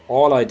episode and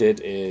all I did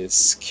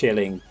is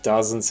killing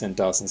dozens and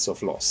dozens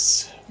of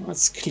loss.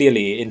 That's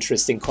clearly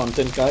interesting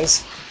content,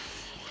 guys.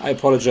 I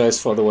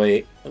apologize for the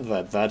way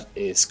that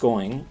is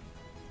going.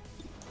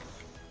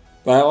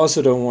 But I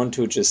also don't want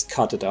to just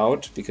cut it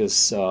out,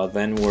 because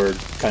then we're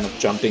kind of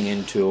jumping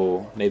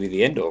into maybe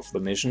the end of the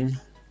mission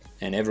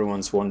and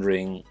everyone's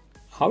wondering,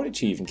 how did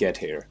you even get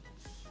here?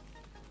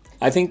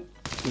 I think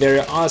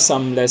there are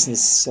some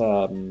lessons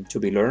to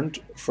be learned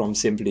from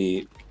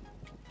simply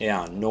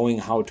knowing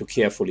how to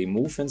carefully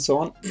move and so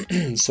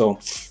on. So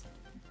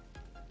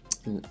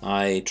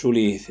I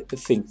truly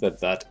think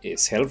that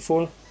is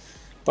helpful,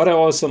 but I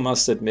also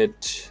must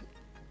admit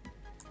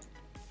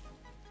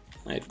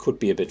it could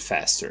be a bit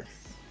faster.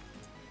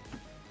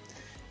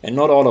 And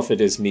not all of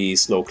it is me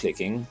slow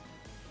clicking.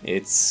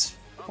 It's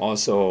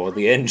also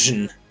the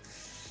engine,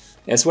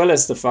 as well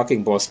as the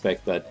fucking boss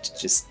pack that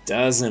just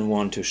doesn't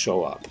want to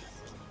show up.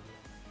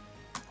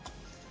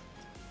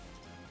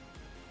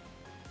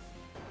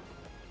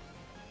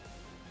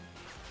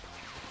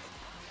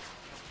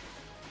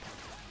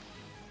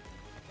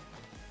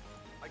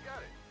 I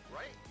got it,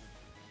 right?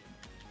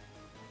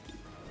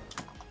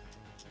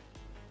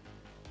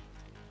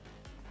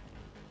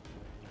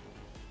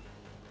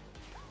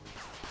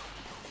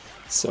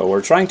 So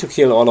we're trying to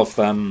kill all of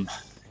them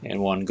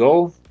in one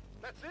go.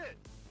 That's it.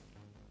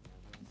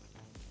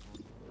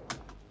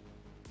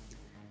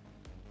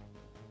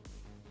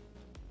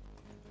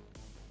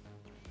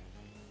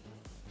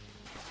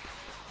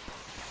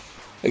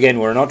 Again,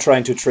 we're not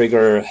trying to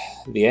trigger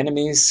the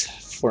enemies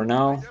for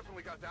now.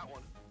 Definitely got that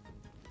one.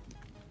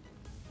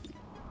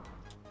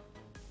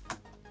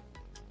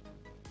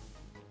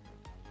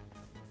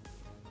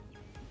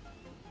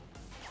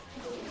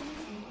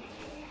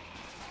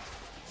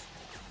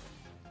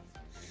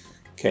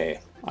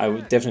 Okay, I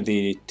would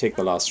definitely take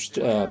the last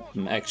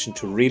action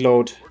to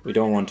reload. We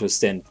don't want to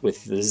stand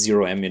with the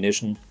 0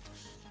 ammunition.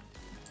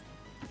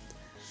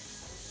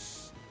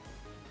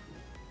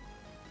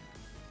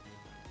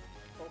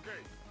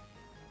 Okay.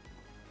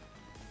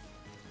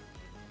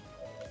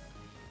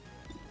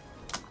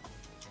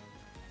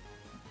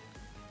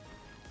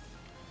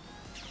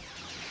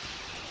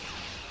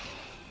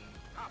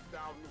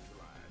 Hostile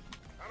neutralized.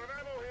 Out of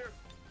ammo here.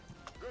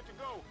 Good to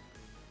go.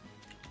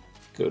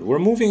 Good, we're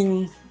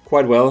moving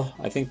quite well.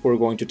 I think we're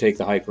going to take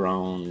the high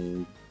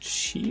ground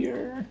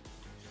here.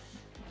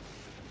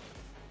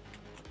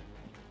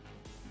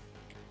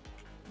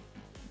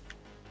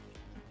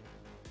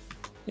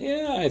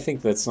 Yeah, I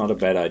think that's not a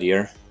bad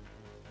idea.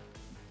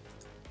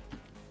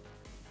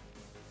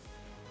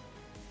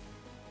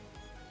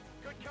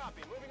 Good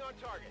copy. Moving on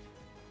target.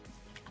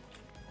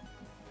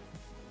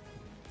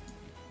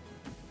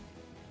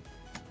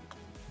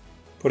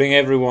 Putting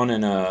everyone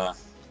in a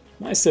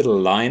nice little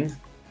line.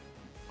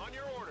 On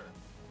your order.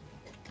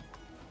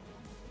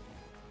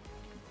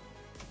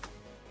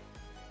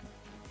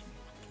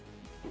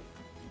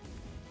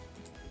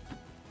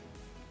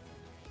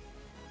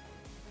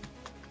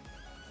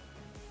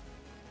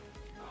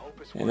 I hope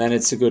it's And then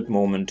it's a good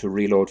moment to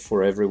reload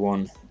for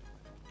everyone.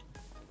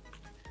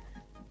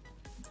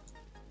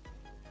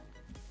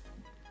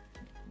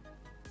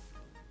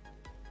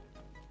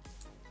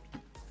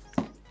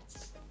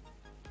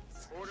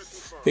 order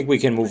I think we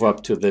can move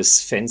up to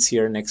this fence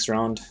here next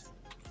round.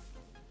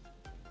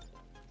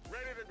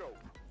 ready to go.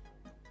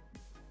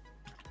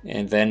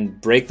 And then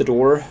break the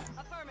door.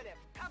 Affirmative.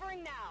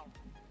 Covering now.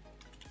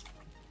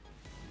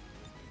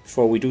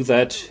 Before we do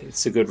that,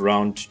 it's a good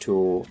round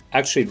to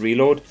actually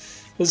reload.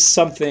 This is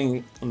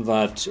something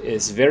that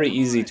is very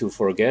easy to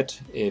forget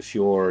if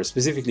you're,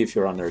 specifically if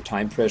you're under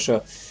time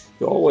pressure.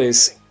 You're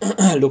always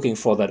looking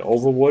for that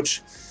overwatch,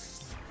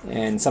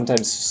 and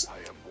sometimes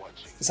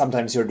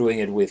you're doing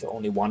it with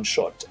only one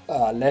shot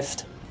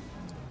left.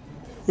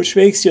 which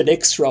makes your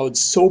next round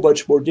so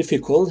much more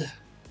difficult.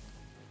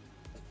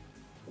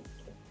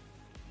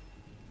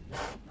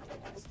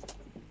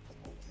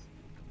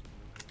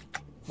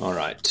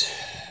 Alright,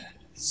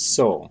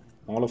 so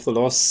all of the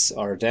loss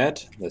are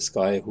dead. This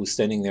guy who's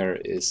standing there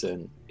is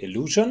an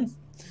illusion.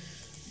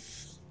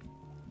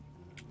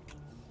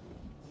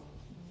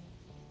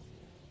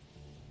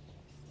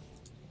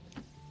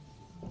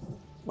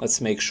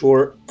 Let's make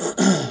sure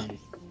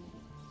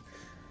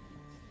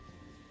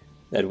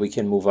that we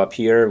can move up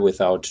here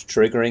without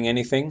triggering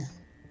anything.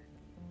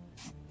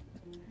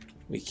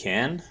 We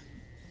can.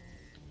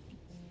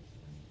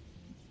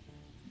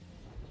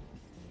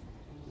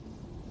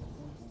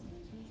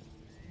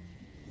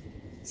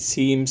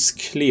 Seems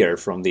clear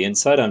from the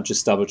inside. I'm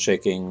just double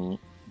checking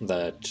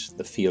that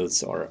the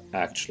fields are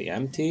actually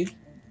empty.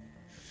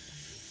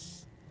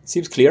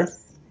 Seems clear.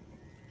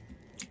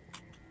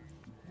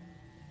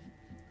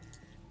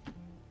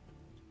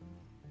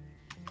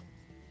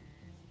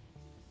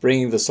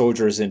 Bringing the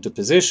soldiers into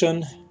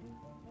position.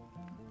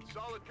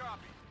 Solid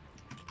copy.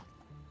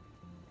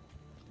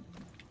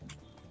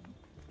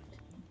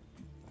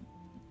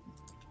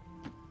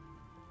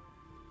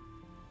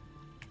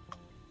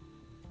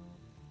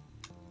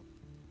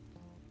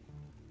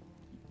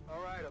 All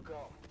right, I'll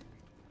go.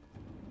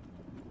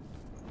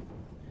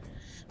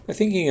 By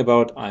thinking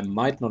about, I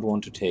might not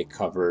want to take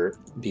cover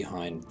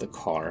behind the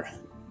car.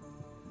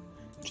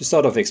 Just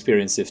out of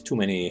experience, if too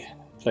many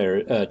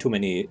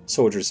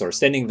soldiers are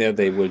standing there,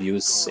 they will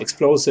use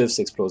explosives.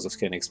 Explosives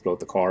can explode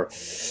the car,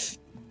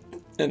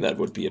 and that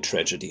would be a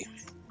tragedy.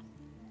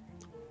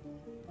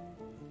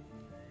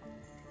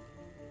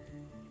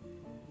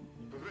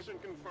 Position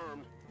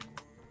confirmed.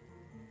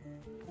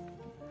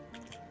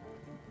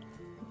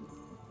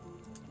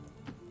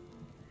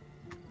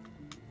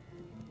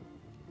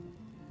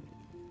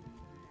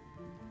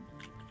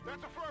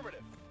 That's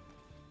affirmative.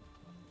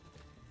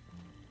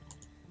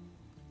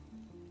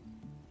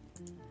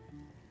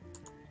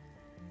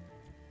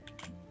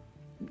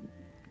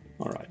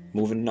 Alright,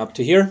 moving up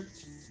to here.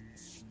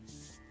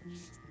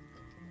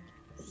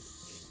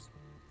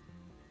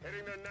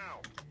 Heading there now.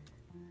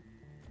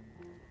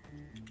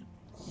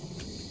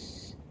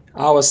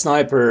 Our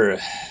sniper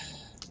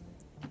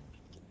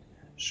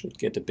should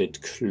get a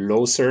bit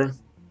closer.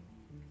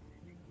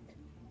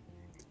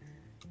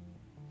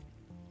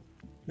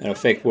 Matter of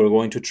fact, we're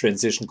going to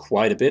transition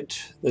quite a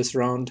bit this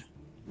round.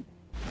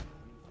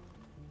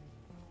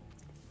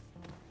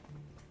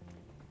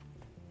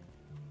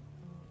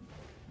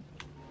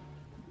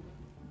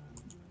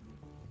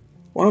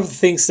 One of the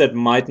things that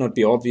might not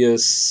be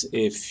obvious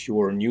if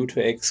you're new to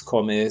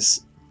XCOM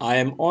is I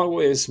am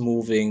always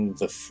moving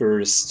the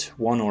first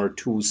 1 or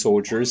 2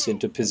 soldiers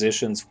into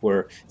positions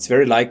where it's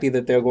very likely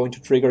that they're going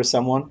to trigger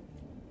someone.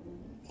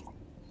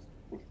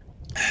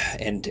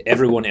 And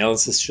everyone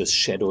else is just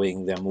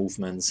shadowing their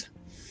movements.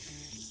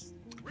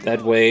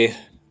 That way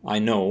I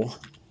know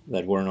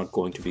that we're not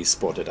going to be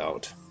spotted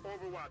out.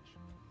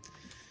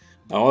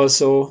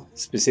 Also,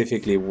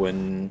 specifically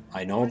when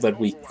I know that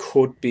we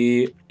could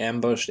be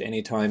ambushed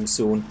anytime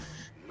soon,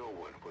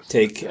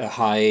 take a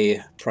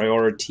high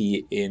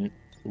priority in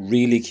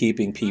really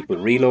keeping people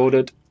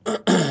reloaded,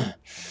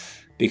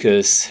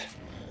 because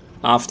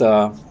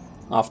after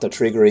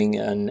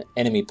triggering an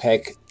enemy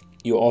pack,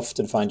 you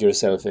often find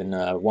yourself in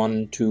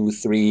 1, 2,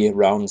 3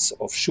 rounds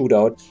of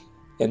shootout,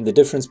 and the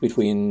difference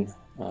between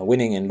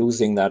winning and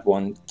losing that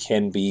one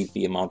can be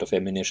the amount of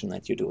ammunition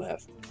that you do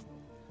have.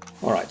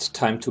 Alright,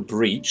 time to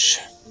breach.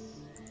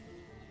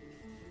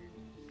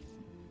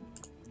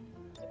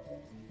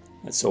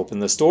 Let's open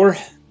this door.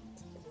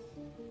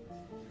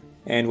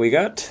 And we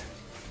got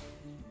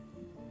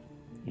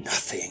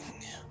nothing.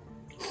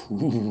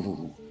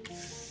 Ooh.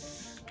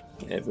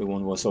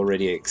 Everyone was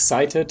already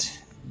excited,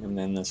 and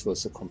then this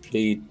was a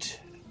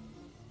complete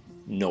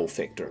no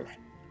factor.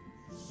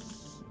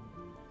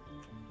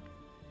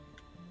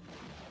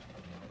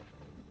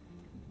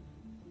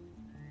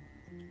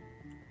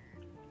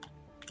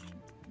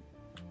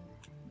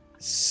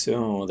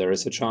 So there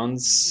is a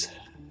chance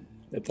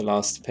that the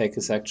last pack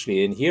is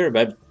actually in here,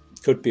 but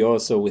could be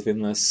also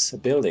within this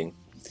building.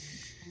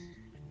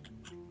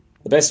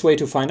 The best way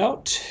to find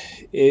out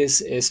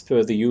is, as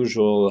per the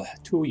usual,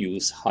 to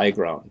use high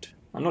ground.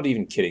 I'm not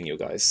even kidding you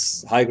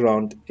guys. High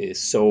ground is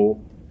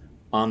so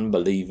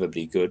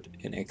unbelievably good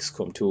in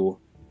XCOM 2.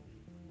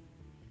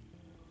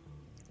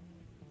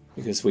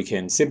 Because we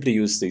can simply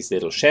use these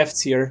little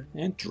shafts here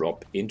and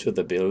drop into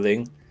the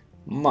building.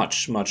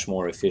 Much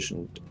more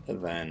efficient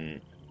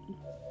than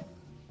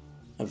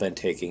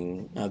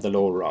taking the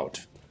low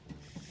route.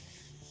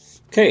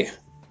 Okay,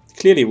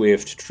 clearly we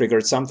have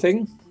triggered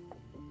something.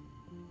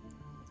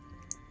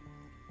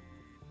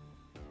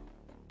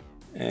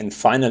 And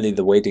finally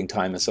the waiting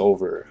time is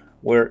over.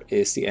 Where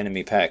is the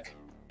enemy pack?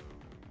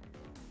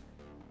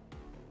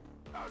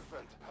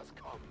 Advent has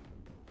come.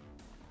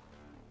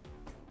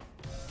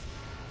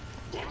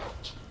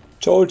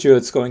 Told you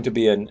it's going to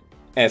be an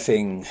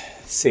effing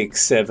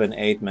 6, 7,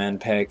 8 man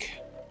pack.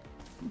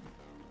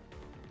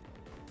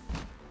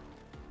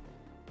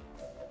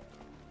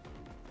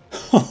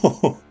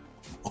 Oh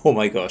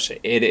my gosh,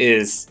 it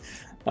is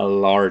a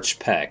large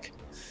pack.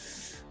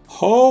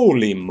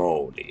 Holy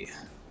moly.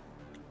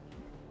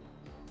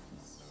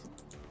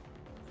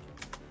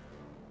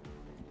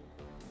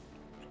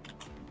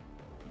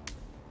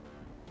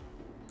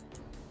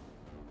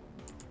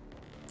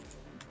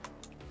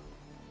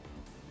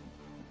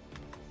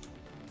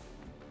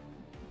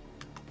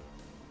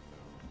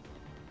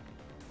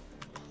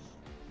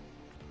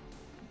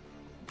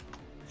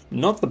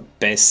 Not the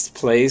best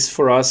place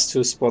for us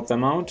to spot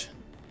them out.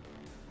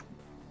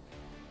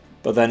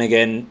 But then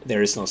again,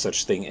 there is no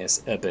such thing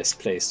as a best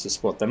place to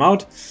spot them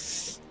out.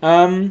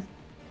 I'm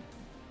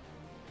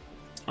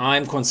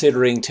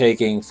considering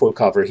taking full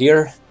cover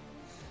here.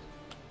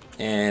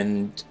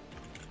 And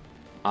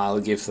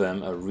I'll give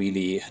them a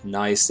really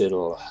nice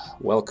little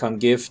welcome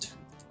gift.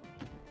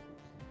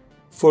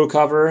 Full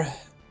cover.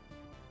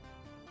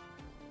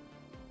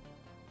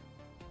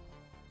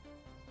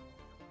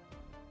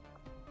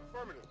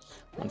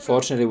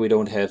 Unfortunately, we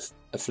don't have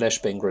a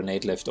flashbang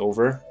grenade left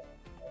over.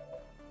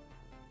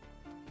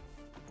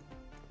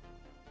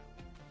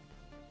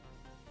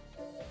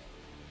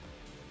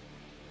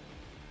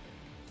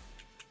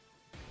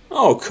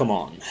 Oh, come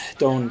on.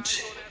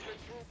 Don't...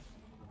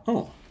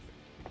 Oh.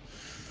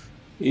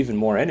 Even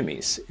more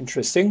enemies.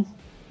 Interesting.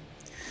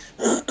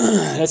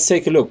 Let's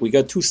take a look. We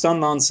got 2 stun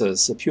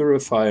lancers, a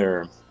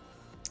purifier,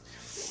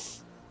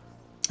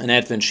 an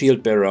advent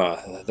shield bearer,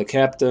 the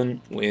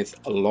captain with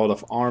a lot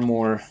of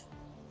armor,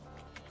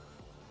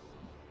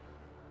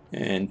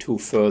 and 2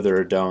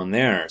 further down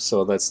there.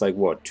 So that's like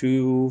what?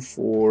 2,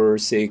 4,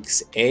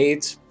 6,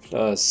 8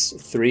 plus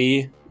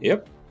 3.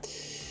 Yep.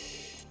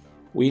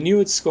 We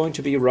knew it's going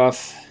to be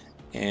rough,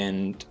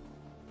 and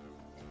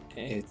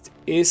it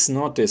is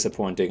not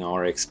disappointing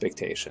our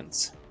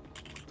expectations.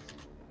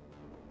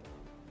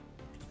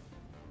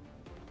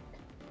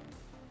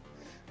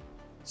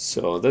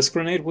 So this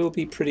grenade will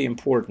be pretty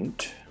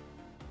important.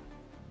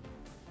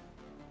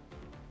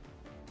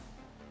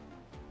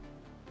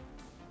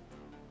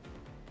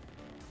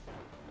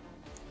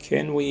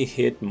 Can we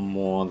hit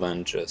more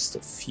than just a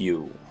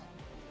few?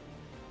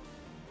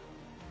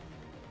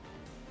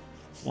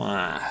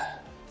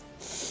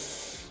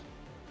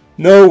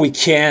 No, we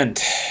can't.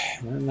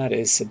 And that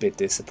is a bit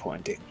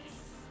disappointing.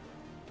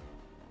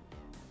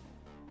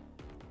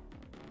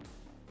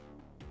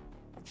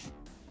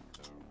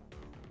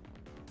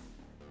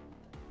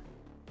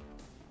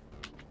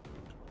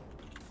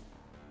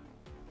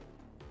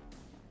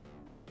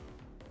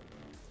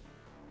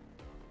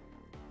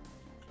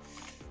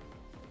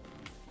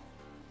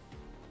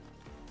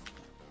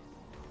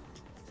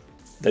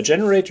 The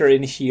generator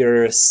in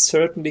here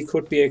certainly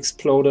could be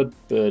exploded,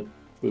 but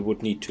we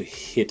would need to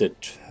hit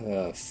it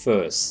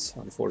first.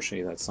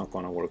 Unfortunately, that's not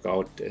going to work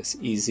out as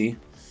easy.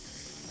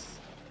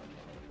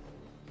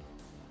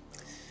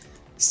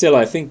 Still,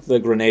 I think the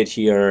grenade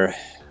here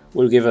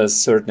will give us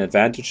certain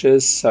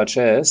advantages, such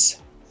as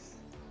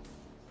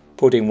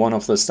putting one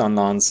of the stun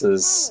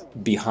lances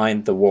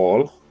behind the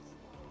wall,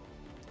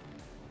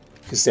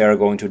 because they are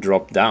going to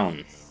drop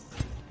down.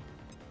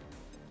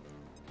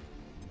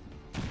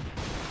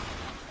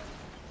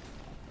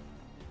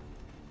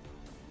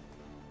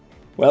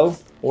 Well,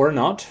 or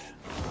not.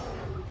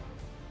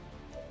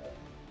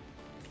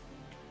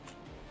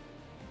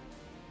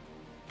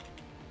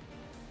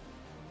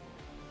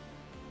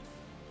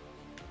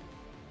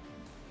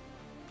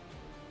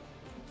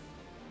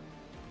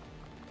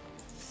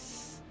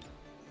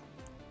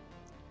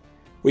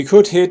 We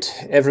could hit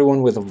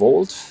everyone with a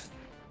volt.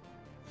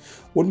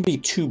 Wouldn't be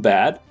too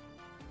bad.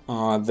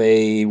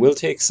 They will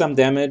take some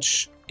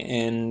damage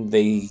and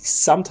they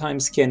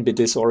sometimes can be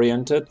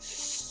disoriented.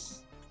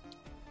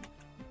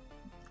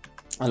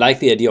 I like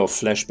the idea of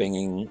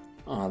flashbanging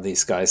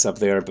these guys up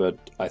there,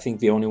 but I think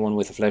the only one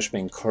with a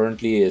flashbang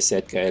currently is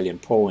Edgar Allan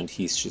Poe, and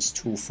he's just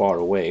too far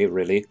away,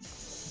 really.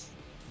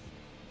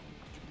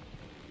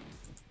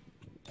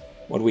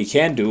 What we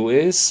can do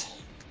is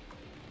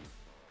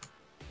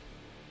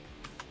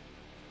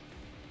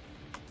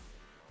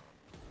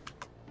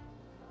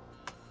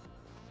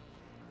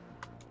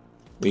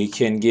we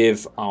can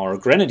give our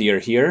Grenadier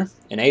here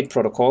an 8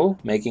 protocol,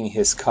 making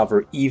his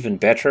cover even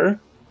better.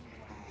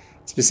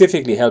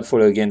 Specifically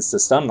helpful against the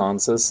stun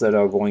lancers that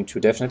are going to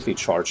definitely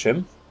charge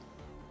him.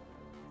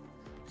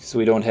 Because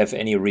we don't have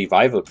any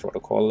revival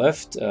protocol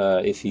left.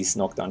 If he's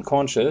knocked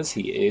unconscious,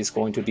 he is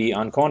going to be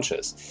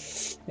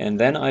unconscious. And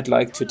then I'd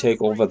like to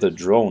take over the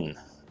drone,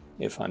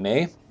 if I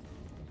may.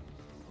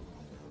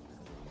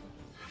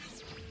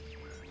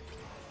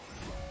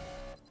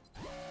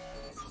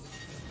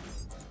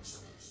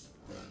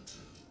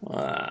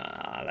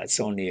 That's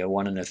only a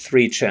 1 in a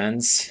 3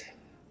 chance.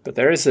 But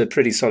there is a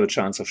pretty solid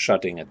chance of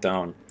shutting it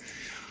down.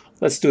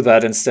 Let's do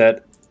that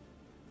instead.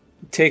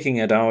 Taking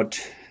it out.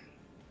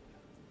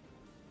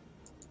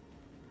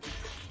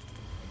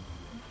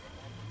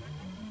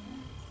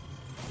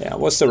 Yeah,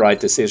 was the right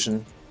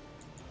decision.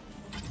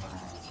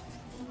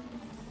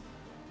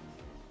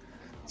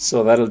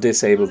 So that'll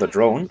disable the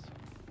drone.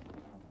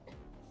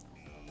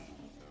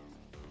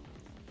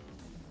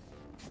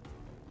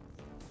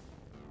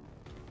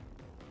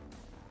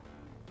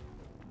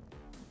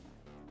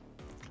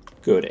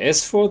 Good.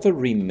 As for the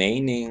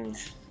remaining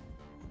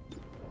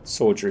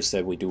soldiers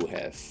that we do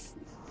have,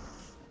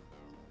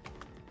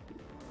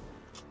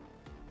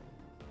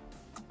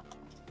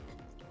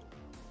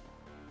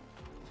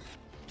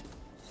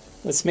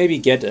 let's maybe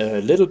get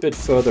a little bit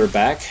further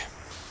back.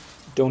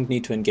 Don't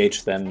need to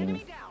engage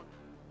them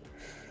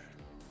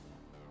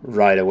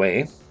right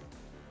away.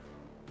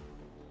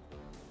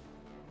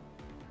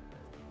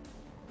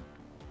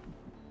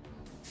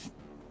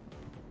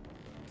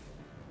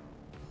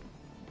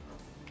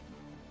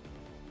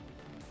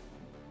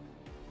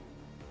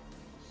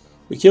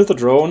 We killed the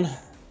drone.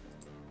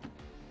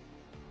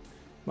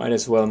 Might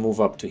as well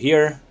move up to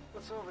here.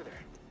 What's over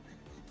there?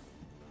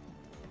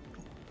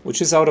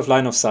 Which is out of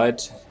line of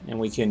sight, and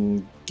we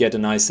can get a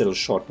nice little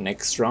shot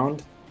next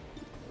round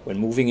when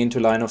moving into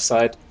line of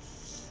sight.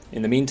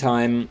 In the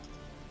meantime,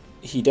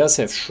 he does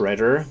have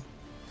Shredder.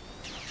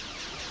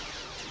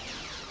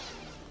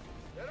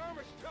 That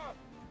armor's tough.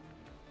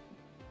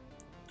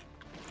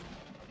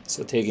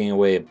 So taking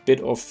away a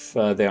bit of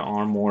their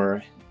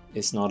armor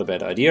is not a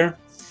bad idea.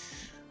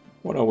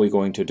 What are we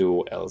going to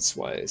do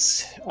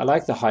elsewise? I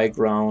like the high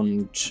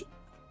ground,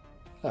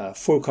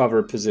 full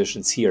cover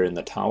positions here in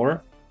the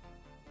tower.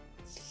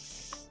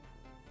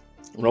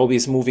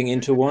 Roby's moving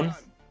into one.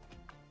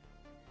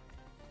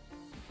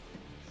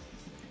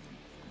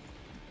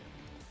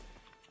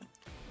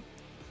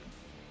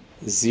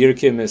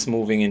 Syken is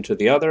moving into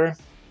the other.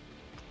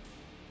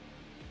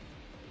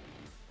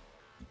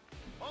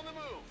 On the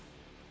move.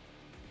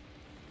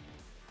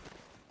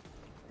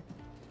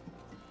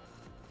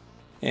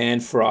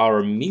 And for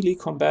our melee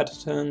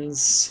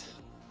combatants,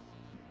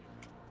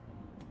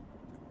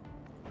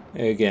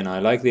 again, I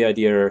like the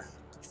idea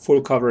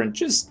full cover and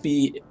just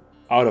be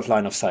out of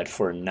line of sight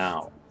for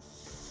now.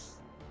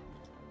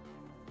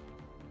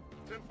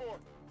 10-4.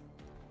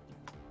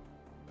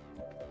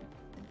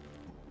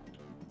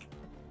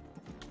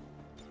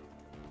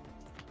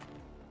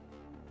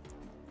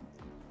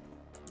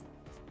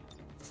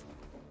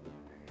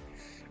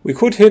 We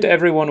could hit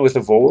everyone with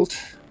a Volt.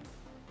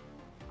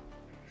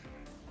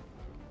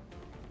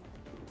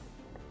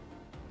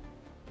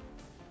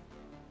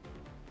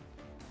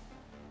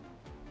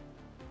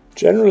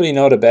 Generally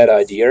not a bad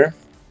idea.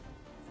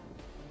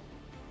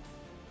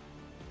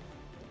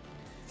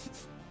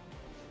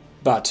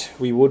 But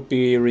we would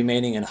be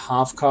remaining in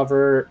half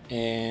cover,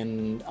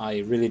 and I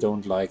really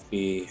don't like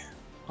the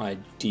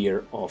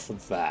idea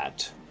of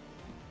that.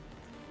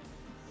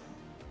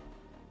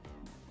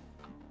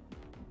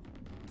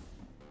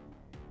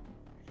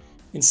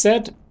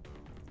 Instead,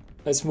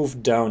 let's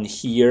move down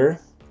here,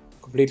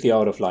 completely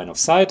out of line of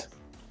sight.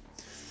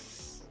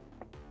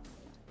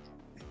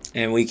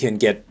 And we can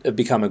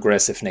become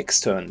aggressive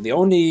next turn. The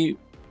only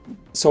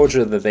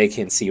soldier that they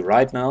can see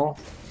right now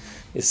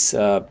is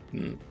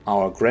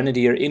our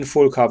Grenadier in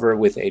full cover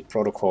with 8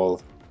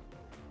 protocol.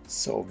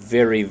 So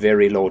very,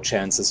 very low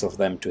chances of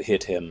them to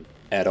hit him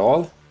at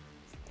all.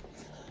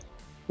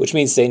 Which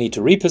means they need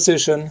to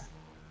reposition.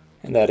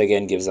 And that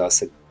again gives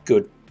us a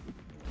good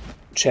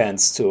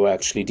chance to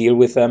actually deal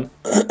with them.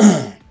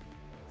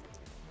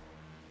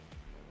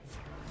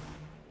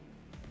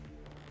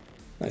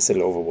 Nice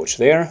little overwatch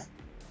there.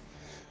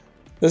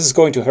 This is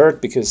going to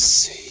hurt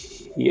because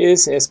he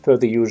is, as per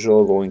the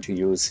usual, going to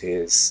use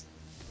his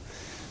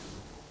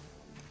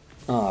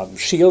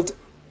shield.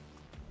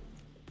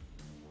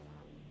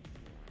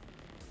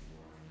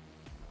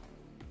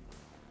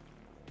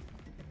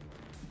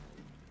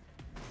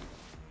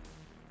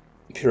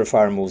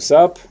 Purifier moves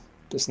up.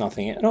 There's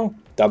nothing. No,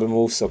 double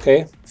moves.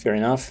 Okay, fair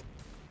enough.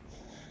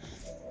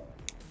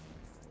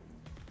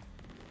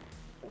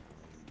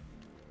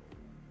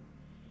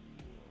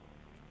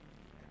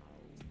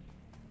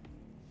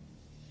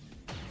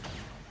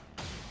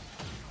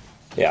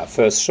 Yeah,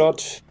 first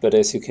shot, but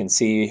as you can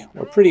see,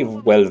 we're pretty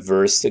well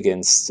versed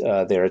against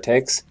their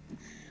attacks.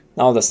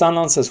 Now the stun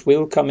lancers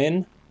will come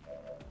in.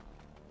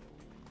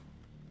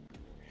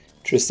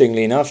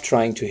 Interestingly enough,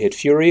 trying to hit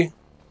Fury,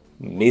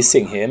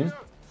 missing him.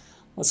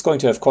 That's going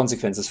to have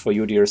consequences for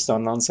you, dear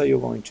stun lancer. You're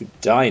going to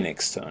die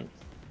next turn.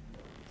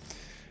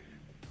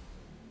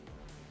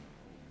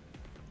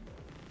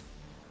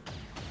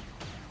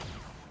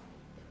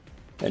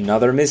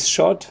 Another missed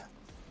shot.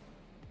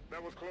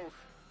 That was close.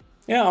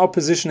 Yeah, our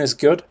position is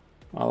good.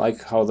 I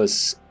like how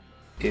this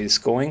is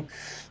going.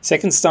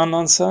 Second stun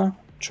lancer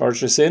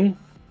charges in.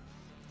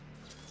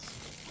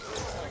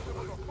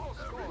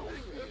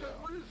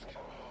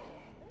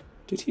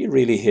 Did he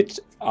really hit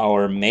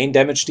our main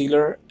damage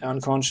dealer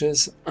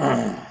unconscious?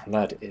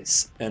 That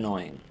is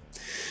annoying.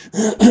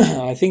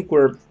 I think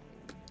we're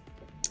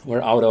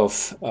out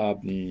of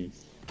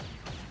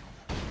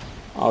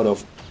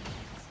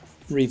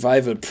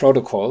revival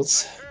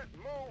protocols.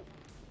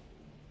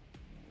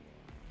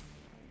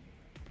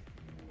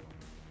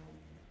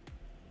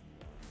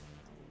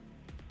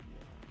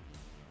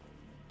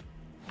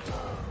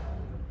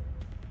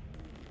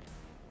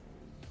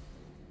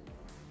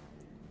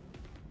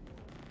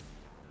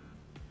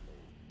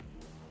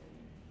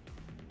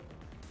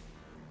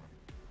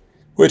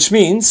 Which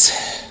means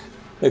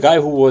The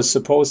guy who was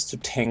supposed to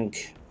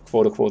tank,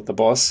 quote-unquote, the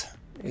boss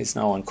is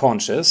now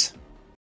unconscious.